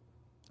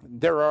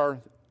 there are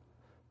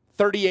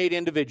 38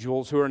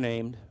 individuals who are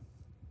named,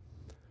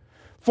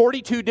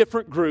 42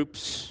 different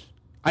groups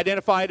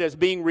identified as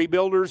being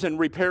rebuilders and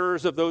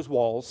repairers of those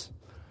walls.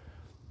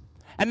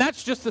 And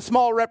that's just the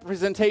small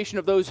representation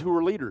of those who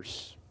were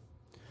leaders.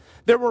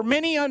 There were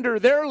many under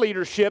their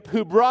leadership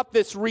who brought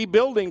this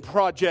rebuilding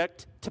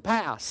project to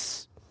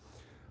pass.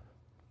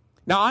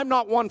 Now, I'm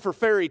not one for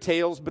fairy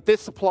tales, but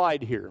this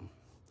applied here.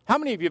 How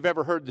many of you have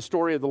ever heard the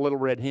story of the little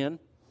red hen?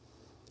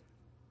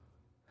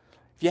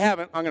 If you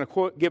haven't, I'm going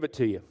to give it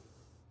to you.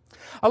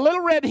 A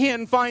little red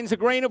hen finds a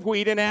grain of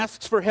wheat and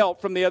asks for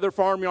help from the other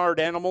farmyard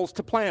animals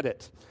to plant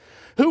it.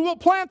 "Who will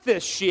plant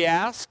this?" she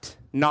asked.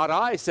 "Not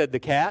I," said the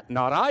cat.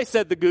 "Not I,"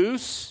 said the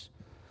goose.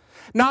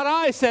 "Not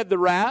I," said the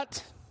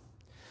rat.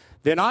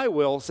 "Then I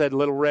will," said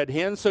Little Red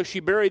Hen. So she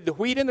buried the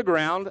wheat in the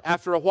ground.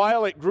 After a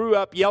while it grew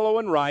up yellow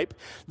and ripe.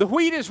 "The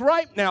wheat is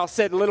ripe now,"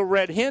 said Little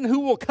Red Hen. "Who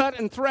will cut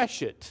and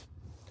thresh it?"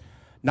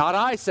 "Not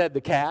I," said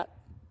the cat.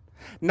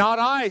 "Not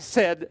I,"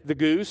 said the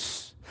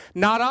goose.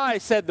 "Not I,"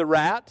 said the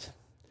rat.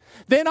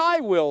 "Then I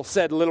will,"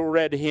 said Little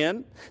Red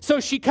Hen. So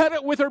she cut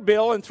it with her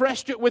bill and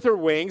threshed it with her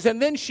wings.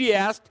 And then she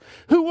asked,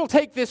 "Who will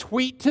take this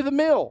wheat to the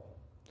mill?"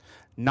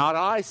 "Not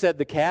I," said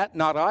the cat.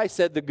 "Not I,"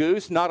 said the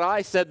goose. "Not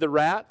I," said the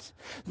rat.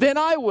 "Then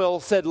I will,"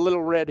 said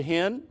Little Red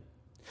Hen.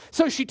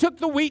 So she took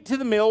the wheat to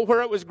the mill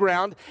where it was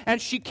ground, and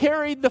she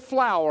carried the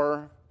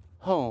flour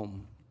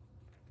home.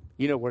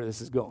 You know where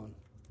this is going.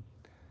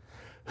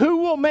 "Who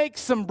will make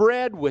some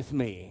bread with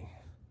me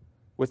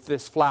with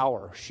this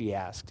flour?" she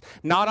asked.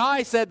 "Not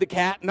I," said the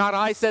cat. "Not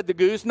I," said the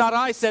goose. "Not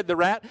I," said the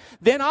rat.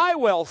 "Then I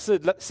will,"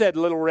 said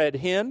Little Red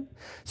Hen.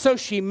 So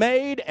she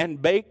made and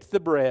baked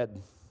the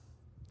bread.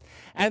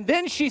 And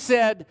then she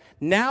said,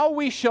 "Now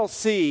we shall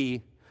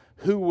see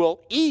who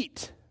will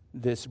eat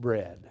this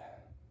bread."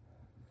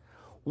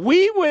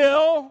 "We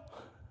will,"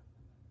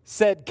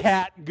 said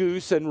cat,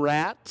 goose, and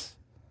rat.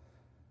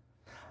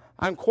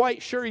 "I'm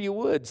quite sure you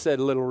would," said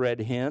Little Red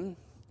Hen,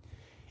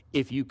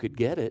 "if you could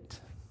get it."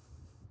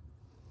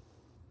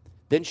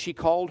 Then she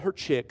called her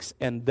chicks,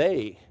 and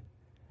they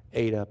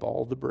ate up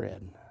all the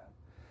bread.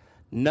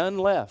 None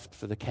left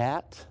for the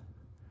cat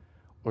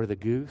or the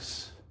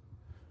goose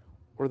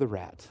or the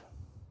rat.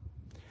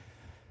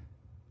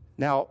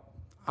 Now,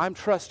 I'm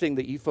trusting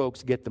that you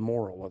folks get the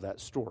moral of that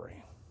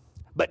story.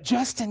 But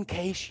just in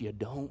case you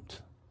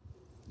don't,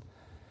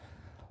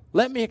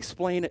 let me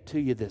explain it to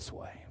you this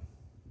way.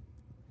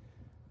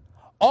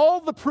 All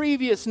the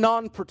previous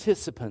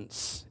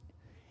non-participants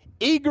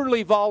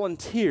eagerly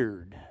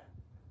volunteered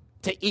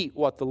to eat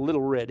what the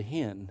Little Red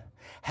Hen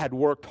had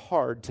worked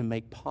hard to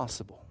make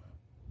possible.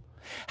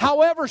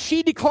 However,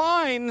 she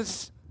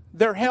declines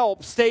their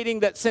help, stating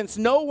that since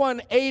no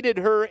one aided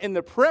her in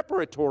the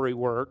preparatory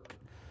work,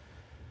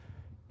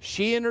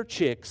 she and her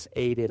chicks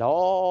ate it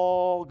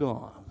all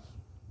gone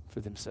for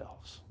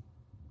themselves.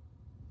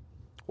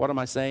 What am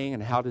I saying,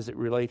 and how does it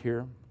relate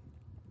here?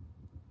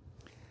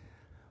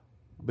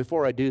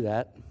 Before I do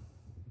that,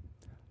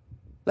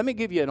 let me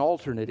give you an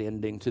alternate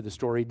ending to the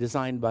story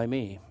designed by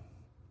me.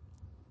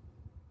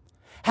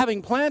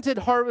 Having planted,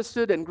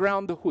 harvested, and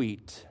ground the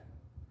wheat,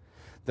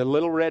 the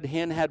Little Red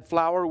Hen had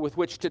flour with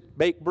which to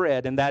bake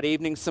bread, and that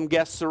evening some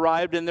guests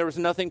arrived, and there was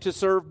nothing to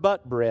serve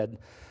but bread.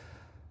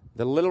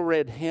 The Little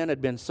Red Hen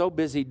had been so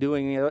busy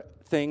doing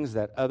things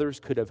that others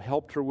could have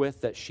helped her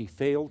with that she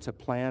failed to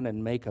plan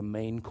and make a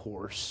main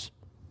course.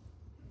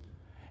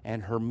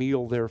 And her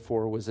meal,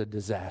 therefore, was a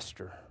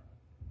disaster.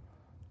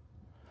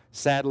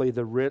 Sadly,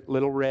 the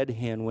Little Red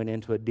Hen went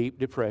into a deep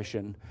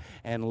depression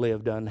and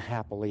lived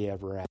unhappily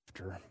ever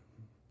after.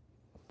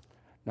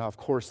 Now, of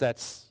course,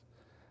 that's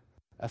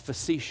a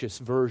facetious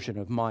version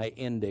of my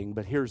ending,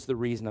 but here's the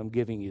reason I'm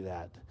giving you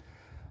that.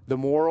 The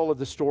moral of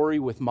the story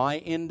with my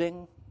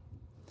ending: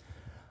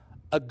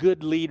 a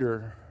good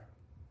leader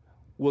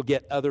will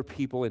get other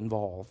people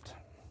involved.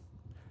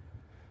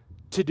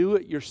 To do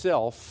it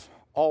yourself,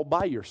 all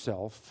by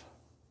yourself,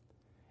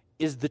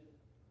 is the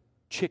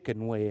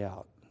chicken way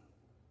out.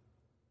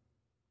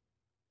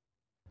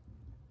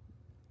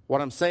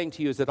 What I'm saying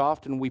to you is that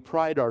often we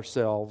pride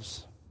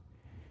ourselves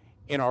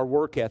in our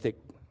work ethic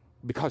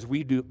because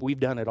we've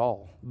done it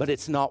all. But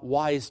it's not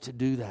wise to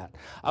do that.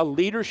 A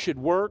leader should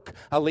work.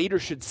 A leader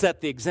should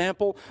set the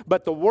example.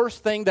 But the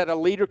worst thing that a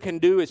leader can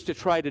do is to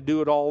try to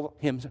do it all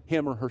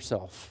him or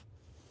herself.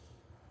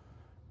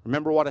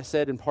 Remember what I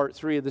said in part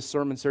 3 of this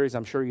sermon series?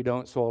 I'm sure you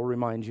don't, so I'll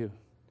remind you.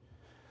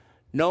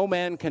 No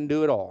man can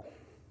do it all.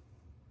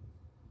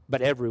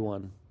 But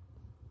everyone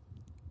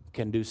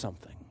can do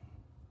something.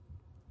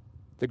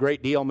 The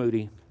great D.L.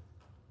 Moody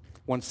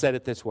once said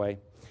it this way: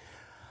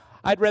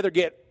 I'd rather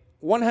get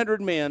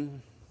 100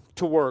 men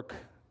to work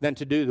than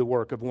to do the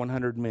work of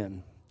 100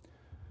 men,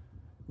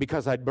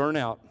 because I'd burn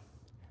out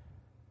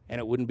and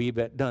it wouldn't be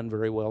done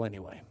very well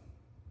anyway.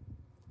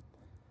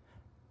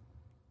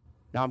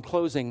 Now I'm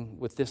closing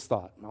with this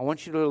thought. I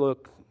want you to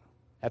look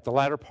at the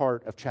latter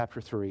part of chapter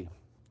 3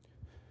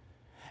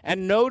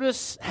 and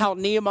notice how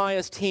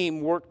Nehemiah's team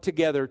worked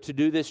together to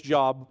do this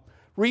job,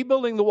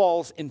 rebuilding the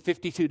walls in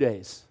 52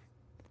 days.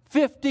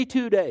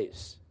 52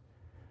 days.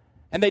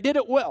 And they did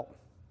it well.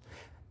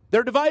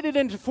 They're divided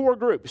into 4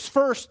 groups.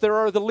 First, there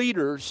are the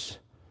leaders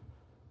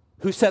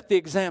who set the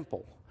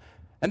example.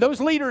 And those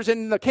leaders,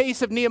 in the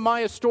case of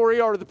Nehemiah's story,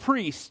 are the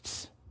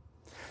priests.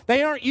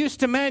 They aren't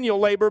used to manual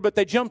labor, but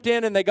they jumped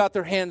in and they got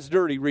their hands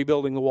dirty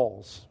rebuilding the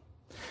walls.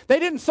 They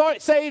didn't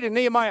say to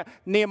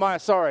Nehemiah,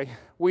 sorry,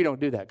 we don't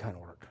do that kind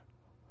of work.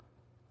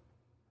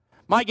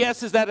 My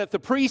guess is that if the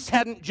priests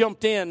hadn't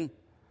jumped in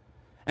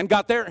and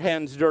got their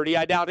hands dirty,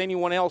 I doubt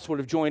anyone else would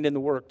have joined in the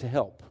work to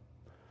help.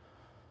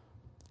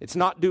 It's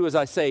not do as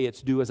I say,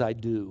 it's do as I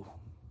do.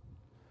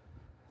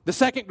 The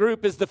second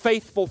group is the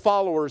faithful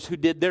followers who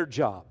did their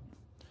job.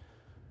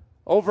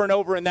 Over and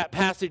over in that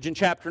passage in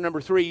chapter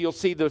number 3, you'll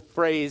see the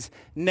phrase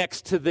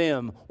next to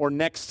them or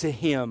next to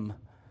him.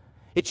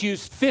 It's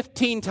used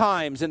 15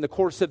 times in the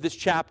course of this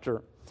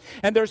chapter.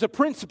 And there's a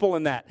principle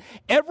in that.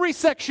 Every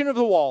section of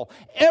the wall,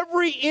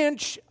 every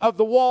inch of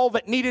the wall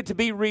that needed to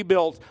be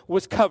rebuilt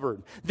was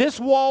covered. This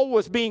wall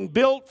was being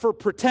built for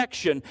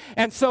protection.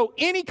 And so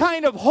any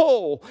kind of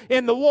hole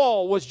in the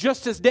wall was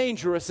just as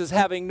dangerous as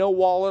having no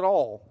wall at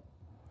all.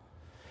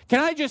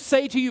 Can I just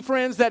say to you,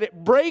 friends, that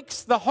it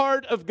breaks the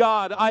heart of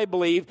God, I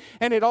believe,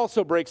 and it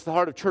also breaks the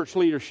heart of church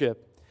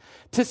leadership,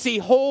 to see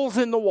holes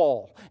in the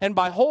wall. And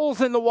by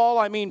holes in the wall,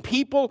 I mean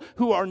people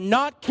who are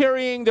not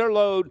carrying their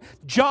load,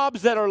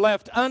 jobs that are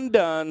left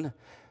undone,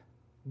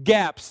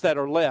 gaps that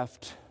are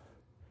left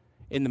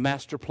in the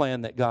master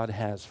plan that God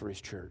has for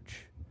His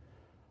church.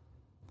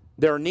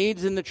 There are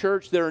needs in the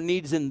church, there are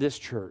needs in this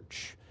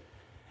church.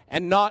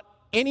 And not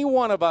any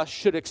one of us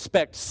should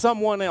expect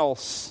someone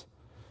else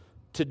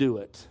to do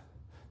it.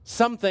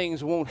 Some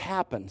things won't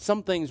happen,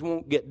 some things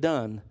won't get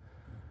done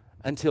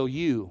until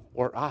you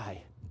or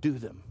I do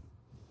them.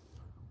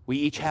 We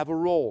each have a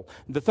role.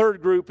 The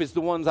third group is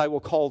the ones I will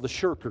call the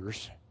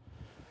shirkers.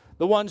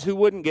 The ones who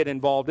wouldn't get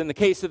involved. In the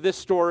case of this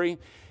story,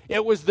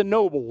 it was the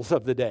nobles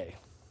of the day.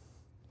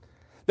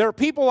 There are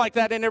people like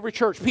that in every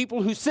church.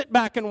 People who sit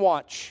back and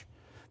watch.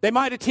 They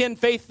might attend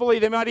faithfully.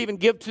 They might even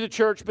give to the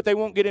church, but they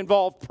won't get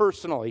involved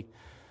personally.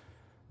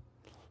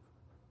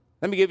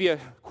 Let me give you a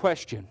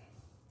question.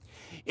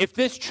 If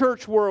this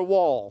church were a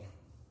wall,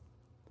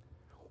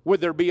 would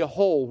there be a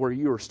hole where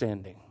you are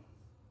standing?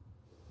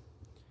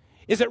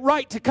 Is it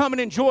right to come and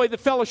enjoy the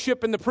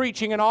fellowship and the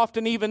preaching and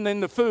often even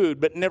in the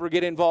food, but never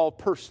get involved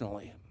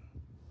personally?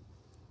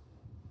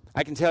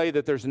 I can tell you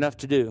that there's enough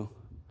to do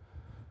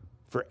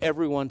for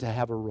everyone to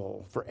have a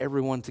role, for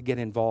everyone to get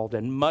involved,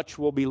 and much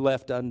will be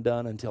left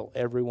undone until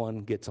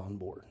everyone gets on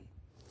board.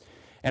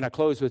 And I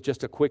close with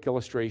just a quick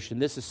illustration.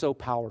 This is so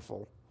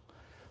powerful.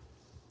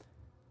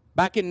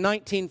 Back in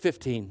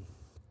 1915,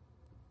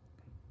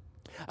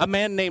 a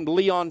man named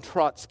Leon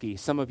Trotsky,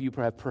 some of you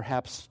have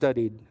perhaps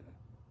studied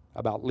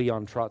about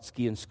Leon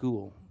Trotsky in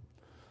school.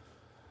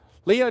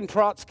 Leon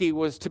Trotsky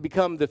was to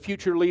become the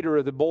future leader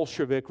of the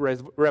Bolshevik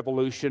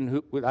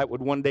revolution that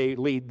would one day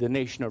lead the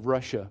nation of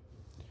Russia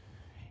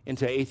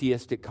into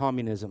atheistic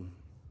communism.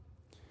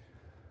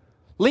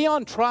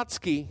 Leon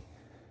Trotsky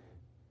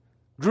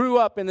grew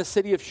up in the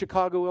city of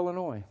Chicago,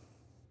 Illinois.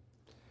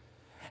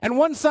 And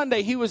one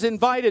Sunday he was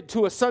invited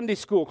to a Sunday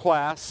school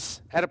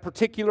class at a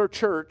particular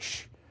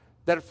church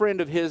that a friend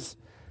of his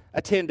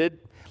attended.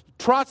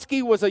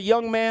 Trotsky was a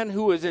young man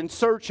who was in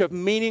search of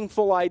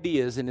meaningful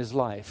ideas in his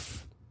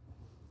life.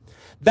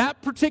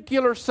 That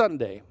particular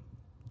Sunday,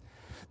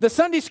 the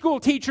Sunday school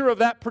teacher of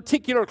that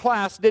particular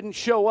class didn't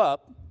show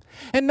up.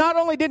 And not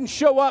only didn't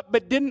show up,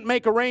 but didn't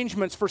make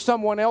arrangements for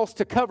someone else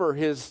to cover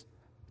his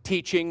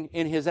teaching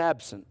in his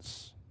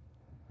absence.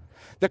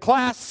 The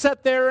class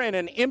sat there in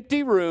an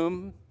empty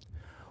room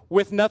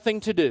with nothing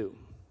to do.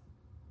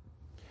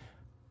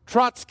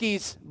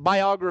 Trotsky's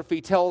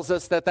biography tells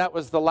us that that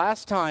was the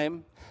last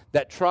time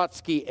that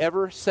Trotsky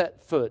ever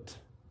set foot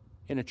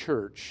in a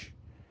church.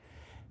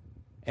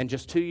 And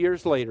just 2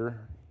 years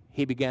later,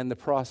 he began the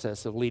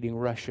process of leading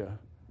Russia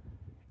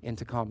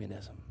into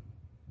communism.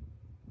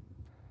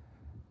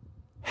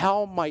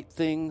 how might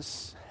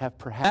things have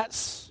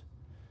perhaps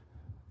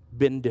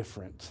been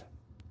different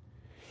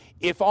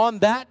if on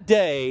that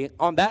day,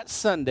 on that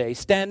Sunday,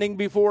 standing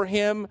before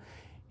him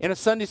in a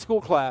Sunday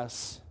school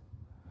class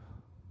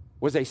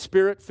was a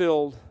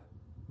Spirit-filled,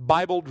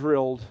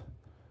 Bible-drilled,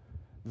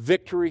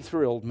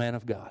 victory-thrilled man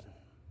of God.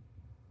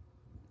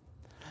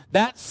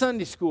 That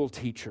Sunday school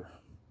teacher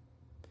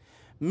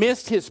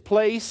missed his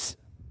place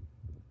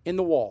in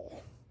the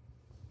wall,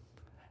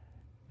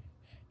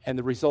 and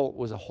the result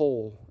was a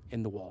hole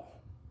in the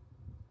wall.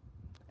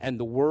 And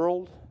the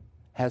world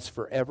has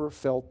forever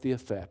felt the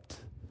effect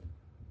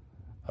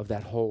of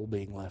that hole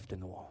being left in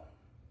the wall.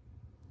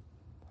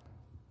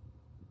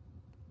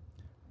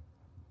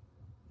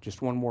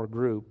 Just one more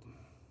group,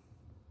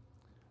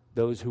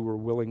 those who were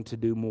willing to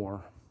do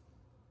more.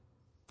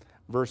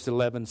 Verse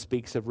 11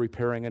 speaks of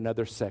repairing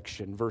another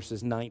section.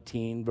 Verses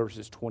 19,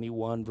 verses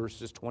 21,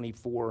 verses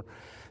 24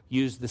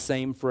 use the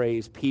same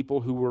phrase,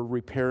 people who were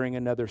repairing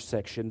another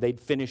section. They'd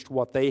finished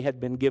what they had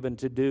been given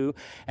to do,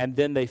 and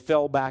then they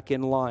fell back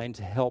in line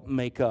to help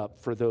make up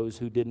for those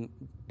who didn't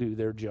do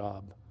their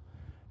job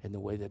in the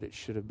way that it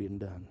should have been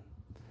done.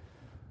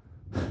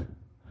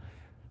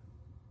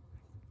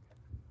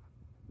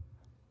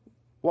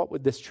 What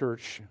would this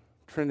church,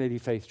 Trinity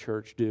Faith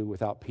Church, do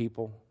without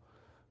people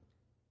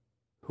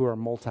who are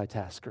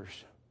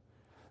multitaskers?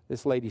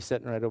 This lady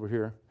sitting right over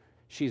here,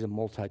 she's a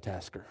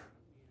multitasker.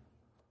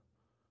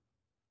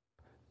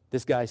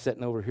 This guy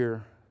sitting over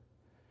here,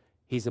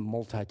 he's a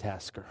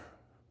multitasker.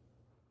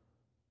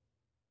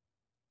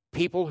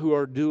 People who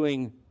are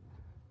doing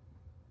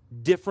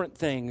different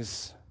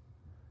things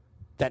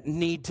that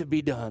need to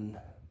be done.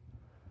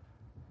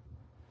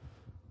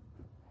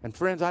 And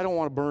friends, I don't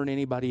want to burn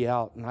anybody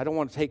out, and I don't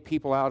want to take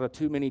people out of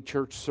too many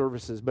church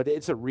services, but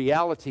it's a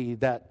reality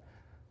that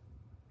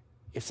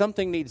if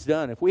something needs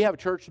done, if we have a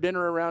church dinner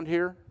around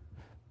here,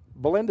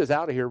 Belinda's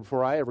out of here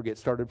before I ever get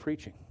started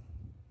preaching,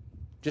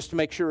 just to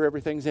make sure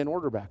everything's in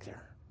order back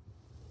there.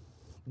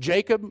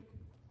 Jacob,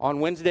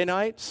 on Wednesday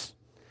nights,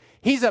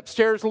 he's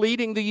upstairs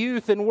leading the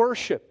youth in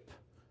worship.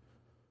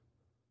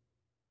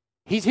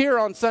 He's here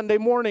on Sunday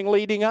morning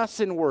leading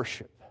us in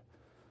worship.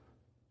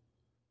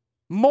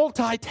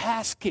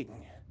 Multitasking.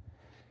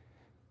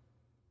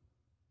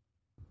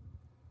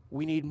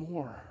 We need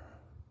more.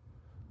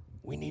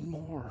 We need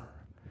more.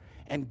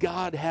 And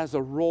God has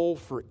a role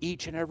for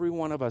each and every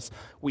one of us.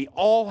 We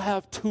all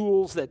have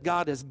tools that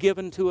God has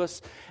given to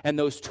us, and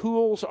those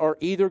tools are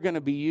either going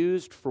to be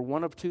used for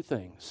one of two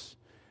things.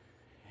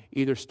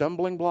 Either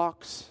stumbling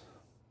blocks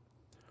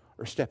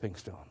or stepping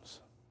stones.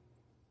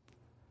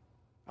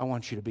 I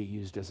want you to be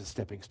used as a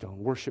stepping stone.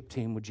 Worship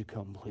team, would you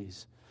come,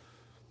 please?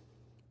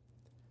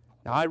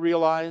 Now, I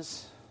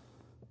realize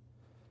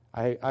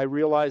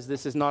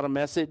this is not a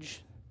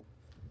message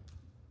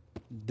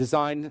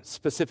designed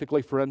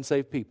specifically for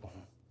unsaved people.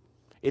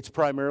 It's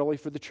primarily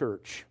for the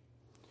church.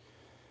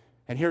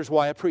 And here's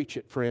why I preach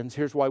it, friends.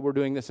 Here's why we're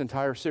doing this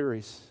entire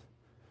series.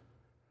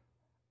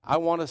 I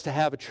want us to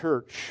have a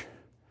church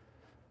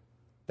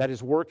that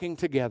is working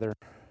together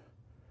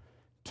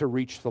to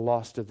reach the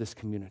lost of this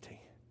community.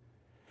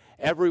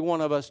 Every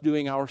one of us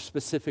doing our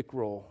specific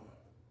role.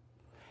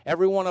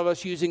 Every one of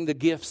us using the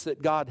gifts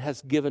that God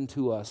has given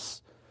to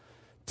us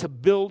to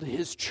build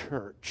His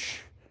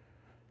church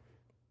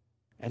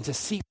and to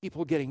see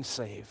people getting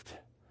saved.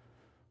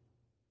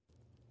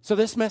 So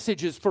this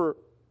message is for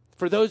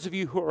those of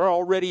you who are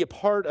already a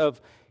part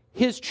of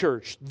His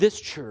church,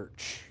 this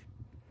church.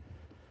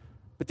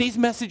 But these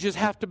messages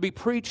have to be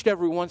preached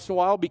every once in a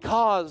while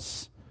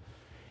because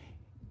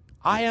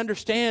I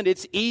understand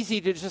it's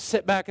easy to just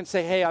sit back and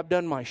say, hey, I've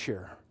done my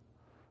share.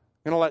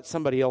 I'm going to let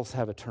somebody else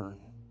have a turn.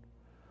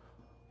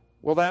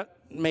 Well, that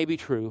may be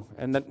true,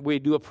 and that we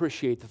do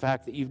appreciate the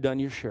fact that you've done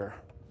your share.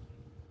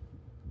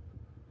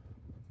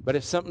 But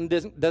if something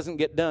doesn't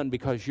get done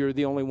because you're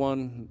the only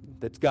one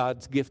that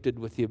God's gifted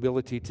with the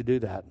ability to do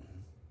that,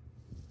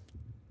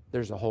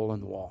 there's a hole in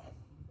the wall.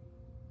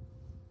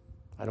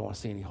 I don't want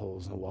to see any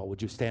holes in the wall.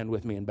 Would you stand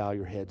with me and bow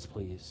your heads,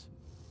 please?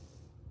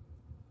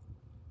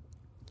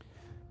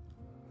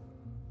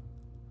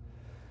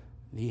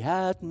 The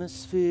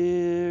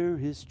atmosphere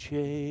is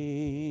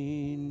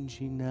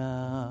changing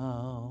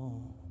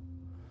now,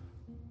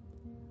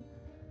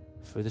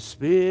 for the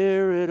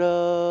Spirit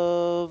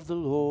of the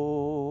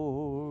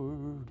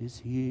Lord is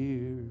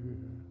here.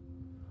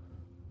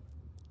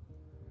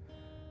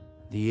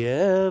 The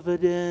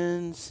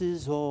evidence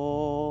is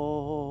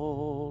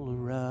all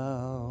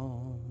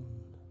around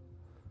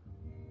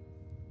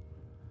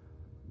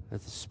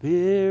that the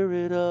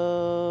Spirit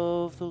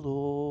of the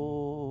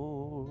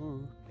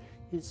Lord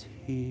is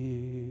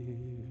here.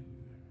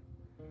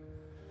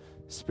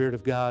 Spirit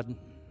of God,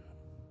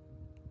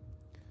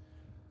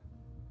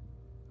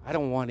 I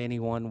don't want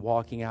anyone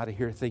walking out of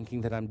here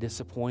thinking that I'm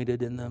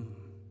disappointed in them.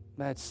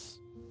 That's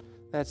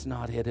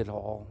not it at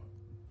all.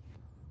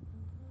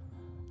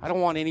 I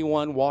don't want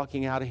anyone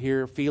walking out of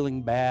here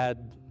feeling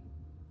bad,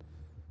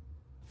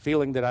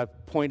 feeling that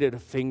I've pointed a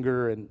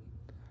finger and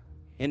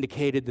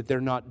indicated that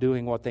they're not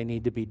doing what they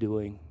need to be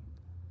doing.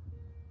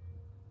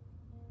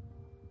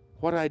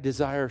 What I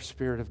desire,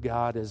 Spirit of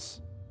God,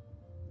 is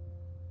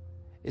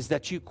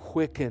that you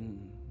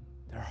quicken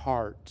their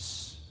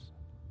hearts.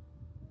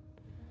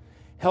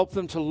 Help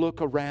them to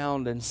look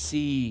around and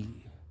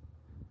see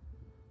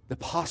the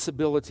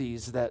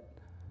possibilities that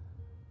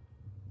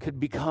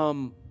could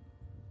become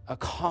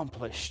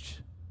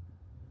accomplished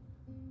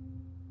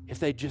if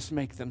they just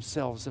make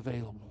themselves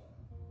available.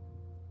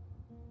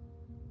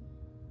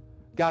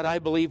 God, I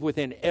believe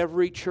within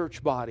every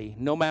church body,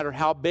 no matter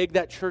how big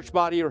that church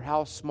body or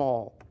how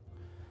small,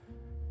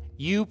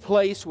 you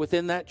place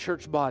within that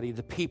church body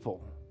the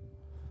people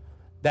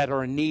that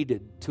are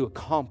needed to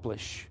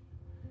accomplish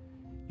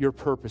your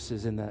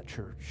purposes in that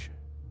church.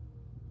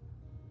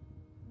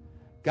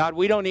 God,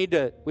 we don't need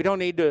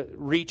to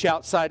reach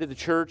outside of the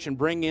church and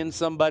bring in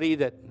somebody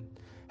that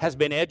has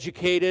been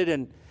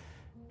educated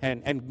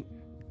and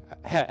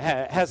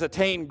has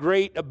attained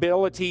great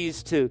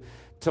abilities to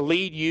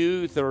lead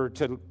youth or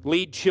to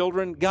lead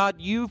children. God,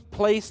 you've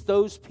placed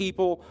those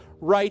people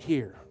right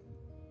here.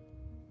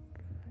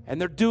 And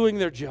they're doing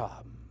their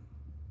job.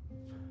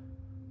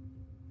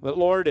 But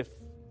Lord, if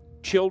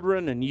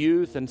children and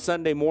youth and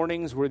Sunday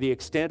mornings were the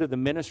extent of the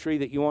ministry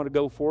that you want to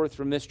go forth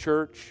from this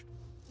church,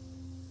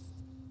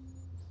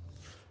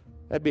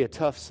 that'd be a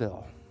tough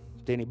sell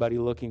to anybody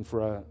looking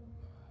for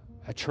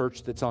a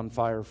church that's on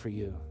fire for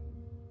you.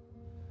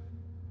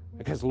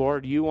 Because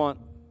Lord, you want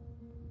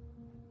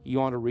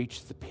to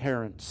reach the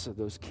parents of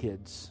those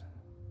kids.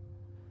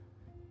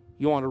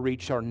 You want to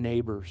reach our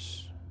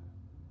neighbors.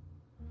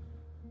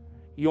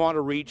 You want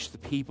to reach the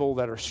people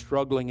that are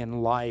struggling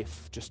in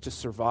life just to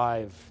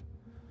survive.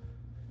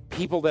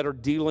 People that are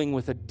dealing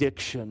with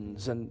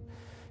addictions and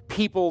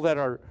people that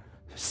are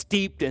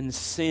steeped in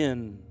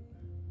sin.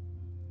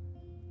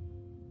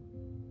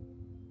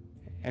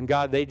 And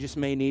God, they just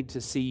may need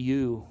to see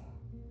you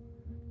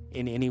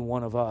in any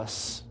one of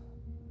us.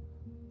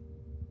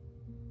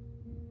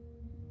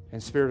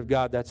 And Spirit of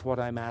God, that's what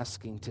I'm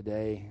asking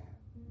today,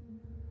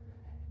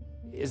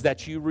 is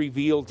that you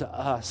reveal to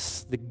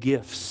us the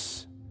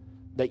gifts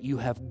that you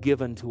have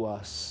given to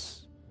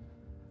us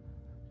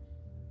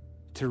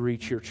to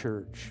reach your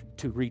church,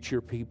 to reach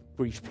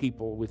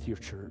people with your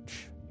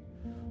church.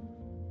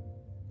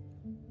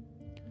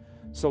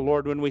 So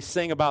Lord, when we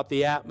sing about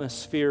the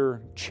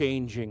atmosphere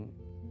changing,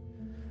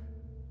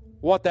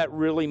 what that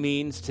really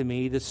means to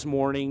me this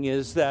morning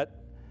is that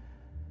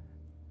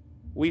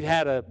we've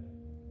had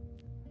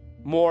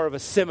more of a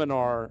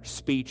seminar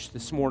speech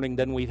this morning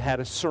than we've had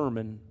a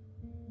sermon.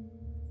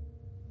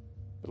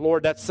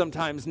 Lord, that's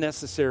sometimes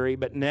necessary,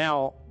 but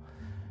now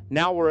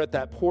we're at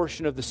that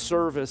portion of the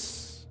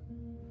service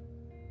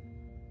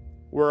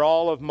where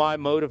all of my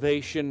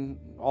motivation,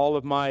 all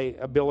of my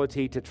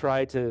ability to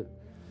try to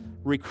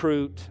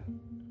recruit,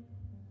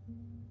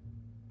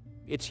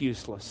 it's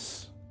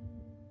useless.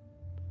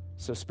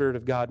 So, Spirit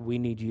of God, we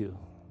need you.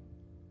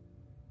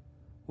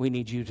 We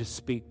need you to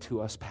speak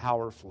to us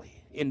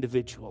powerfully,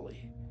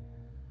 individually.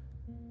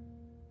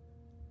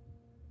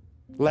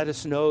 Let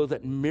us know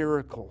that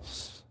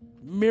miracles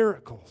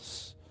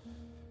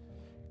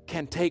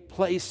can take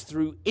place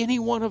through any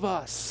one of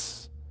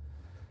us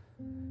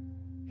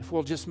if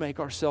we'll just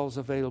make ourselves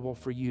available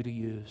for you to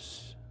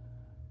use.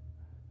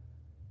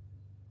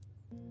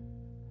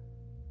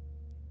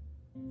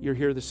 You're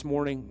here this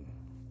morning,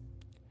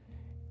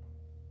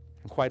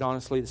 and quite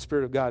honestly, the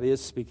Spirit of God is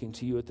speaking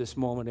to you at this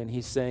moment, and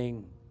He's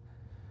saying,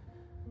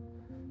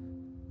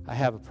 I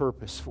have a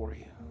purpose for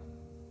you.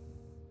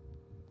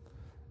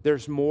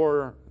 There's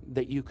more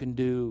that you can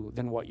do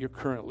than what you're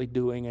currently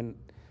doing, and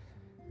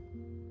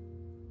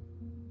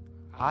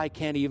I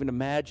can't even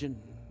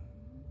imagine,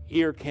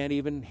 ear can't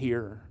even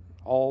hear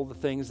all the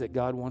things that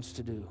God wants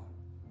to do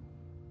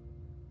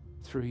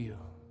through you.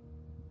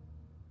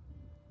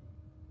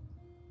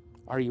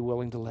 Are you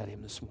willing to let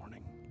Him this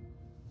morning?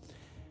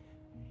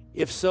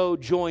 If so,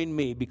 join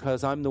me,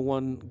 because I'm the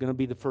one going to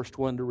be the first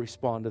one to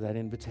respond to that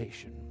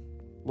invitation.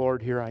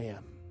 Lord, here I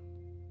am.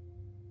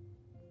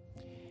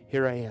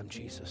 Here I am,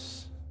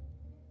 Jesus.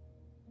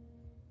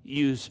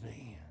 Use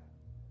me.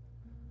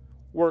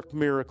 Work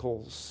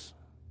miracles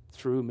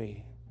through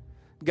me.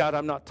 God,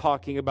 I'm not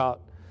talking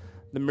about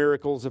the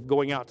miracles of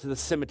going out to the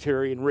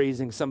cemetery and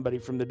raising somebody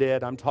from the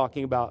dead. I'm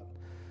talking about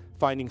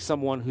finding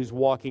someone who's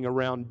walking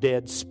around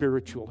dead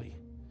spiritually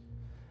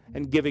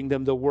and giving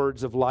them the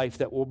words of life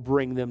that will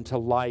bring them to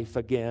life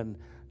again,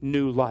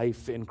 new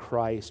life in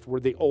Christ,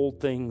 where the old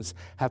things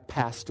have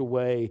passed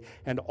away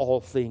and all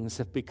things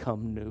have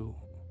become new.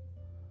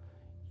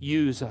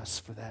 Use us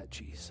for that,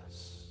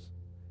 Jesus.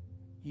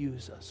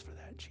 Use us for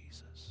that,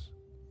 Jesus.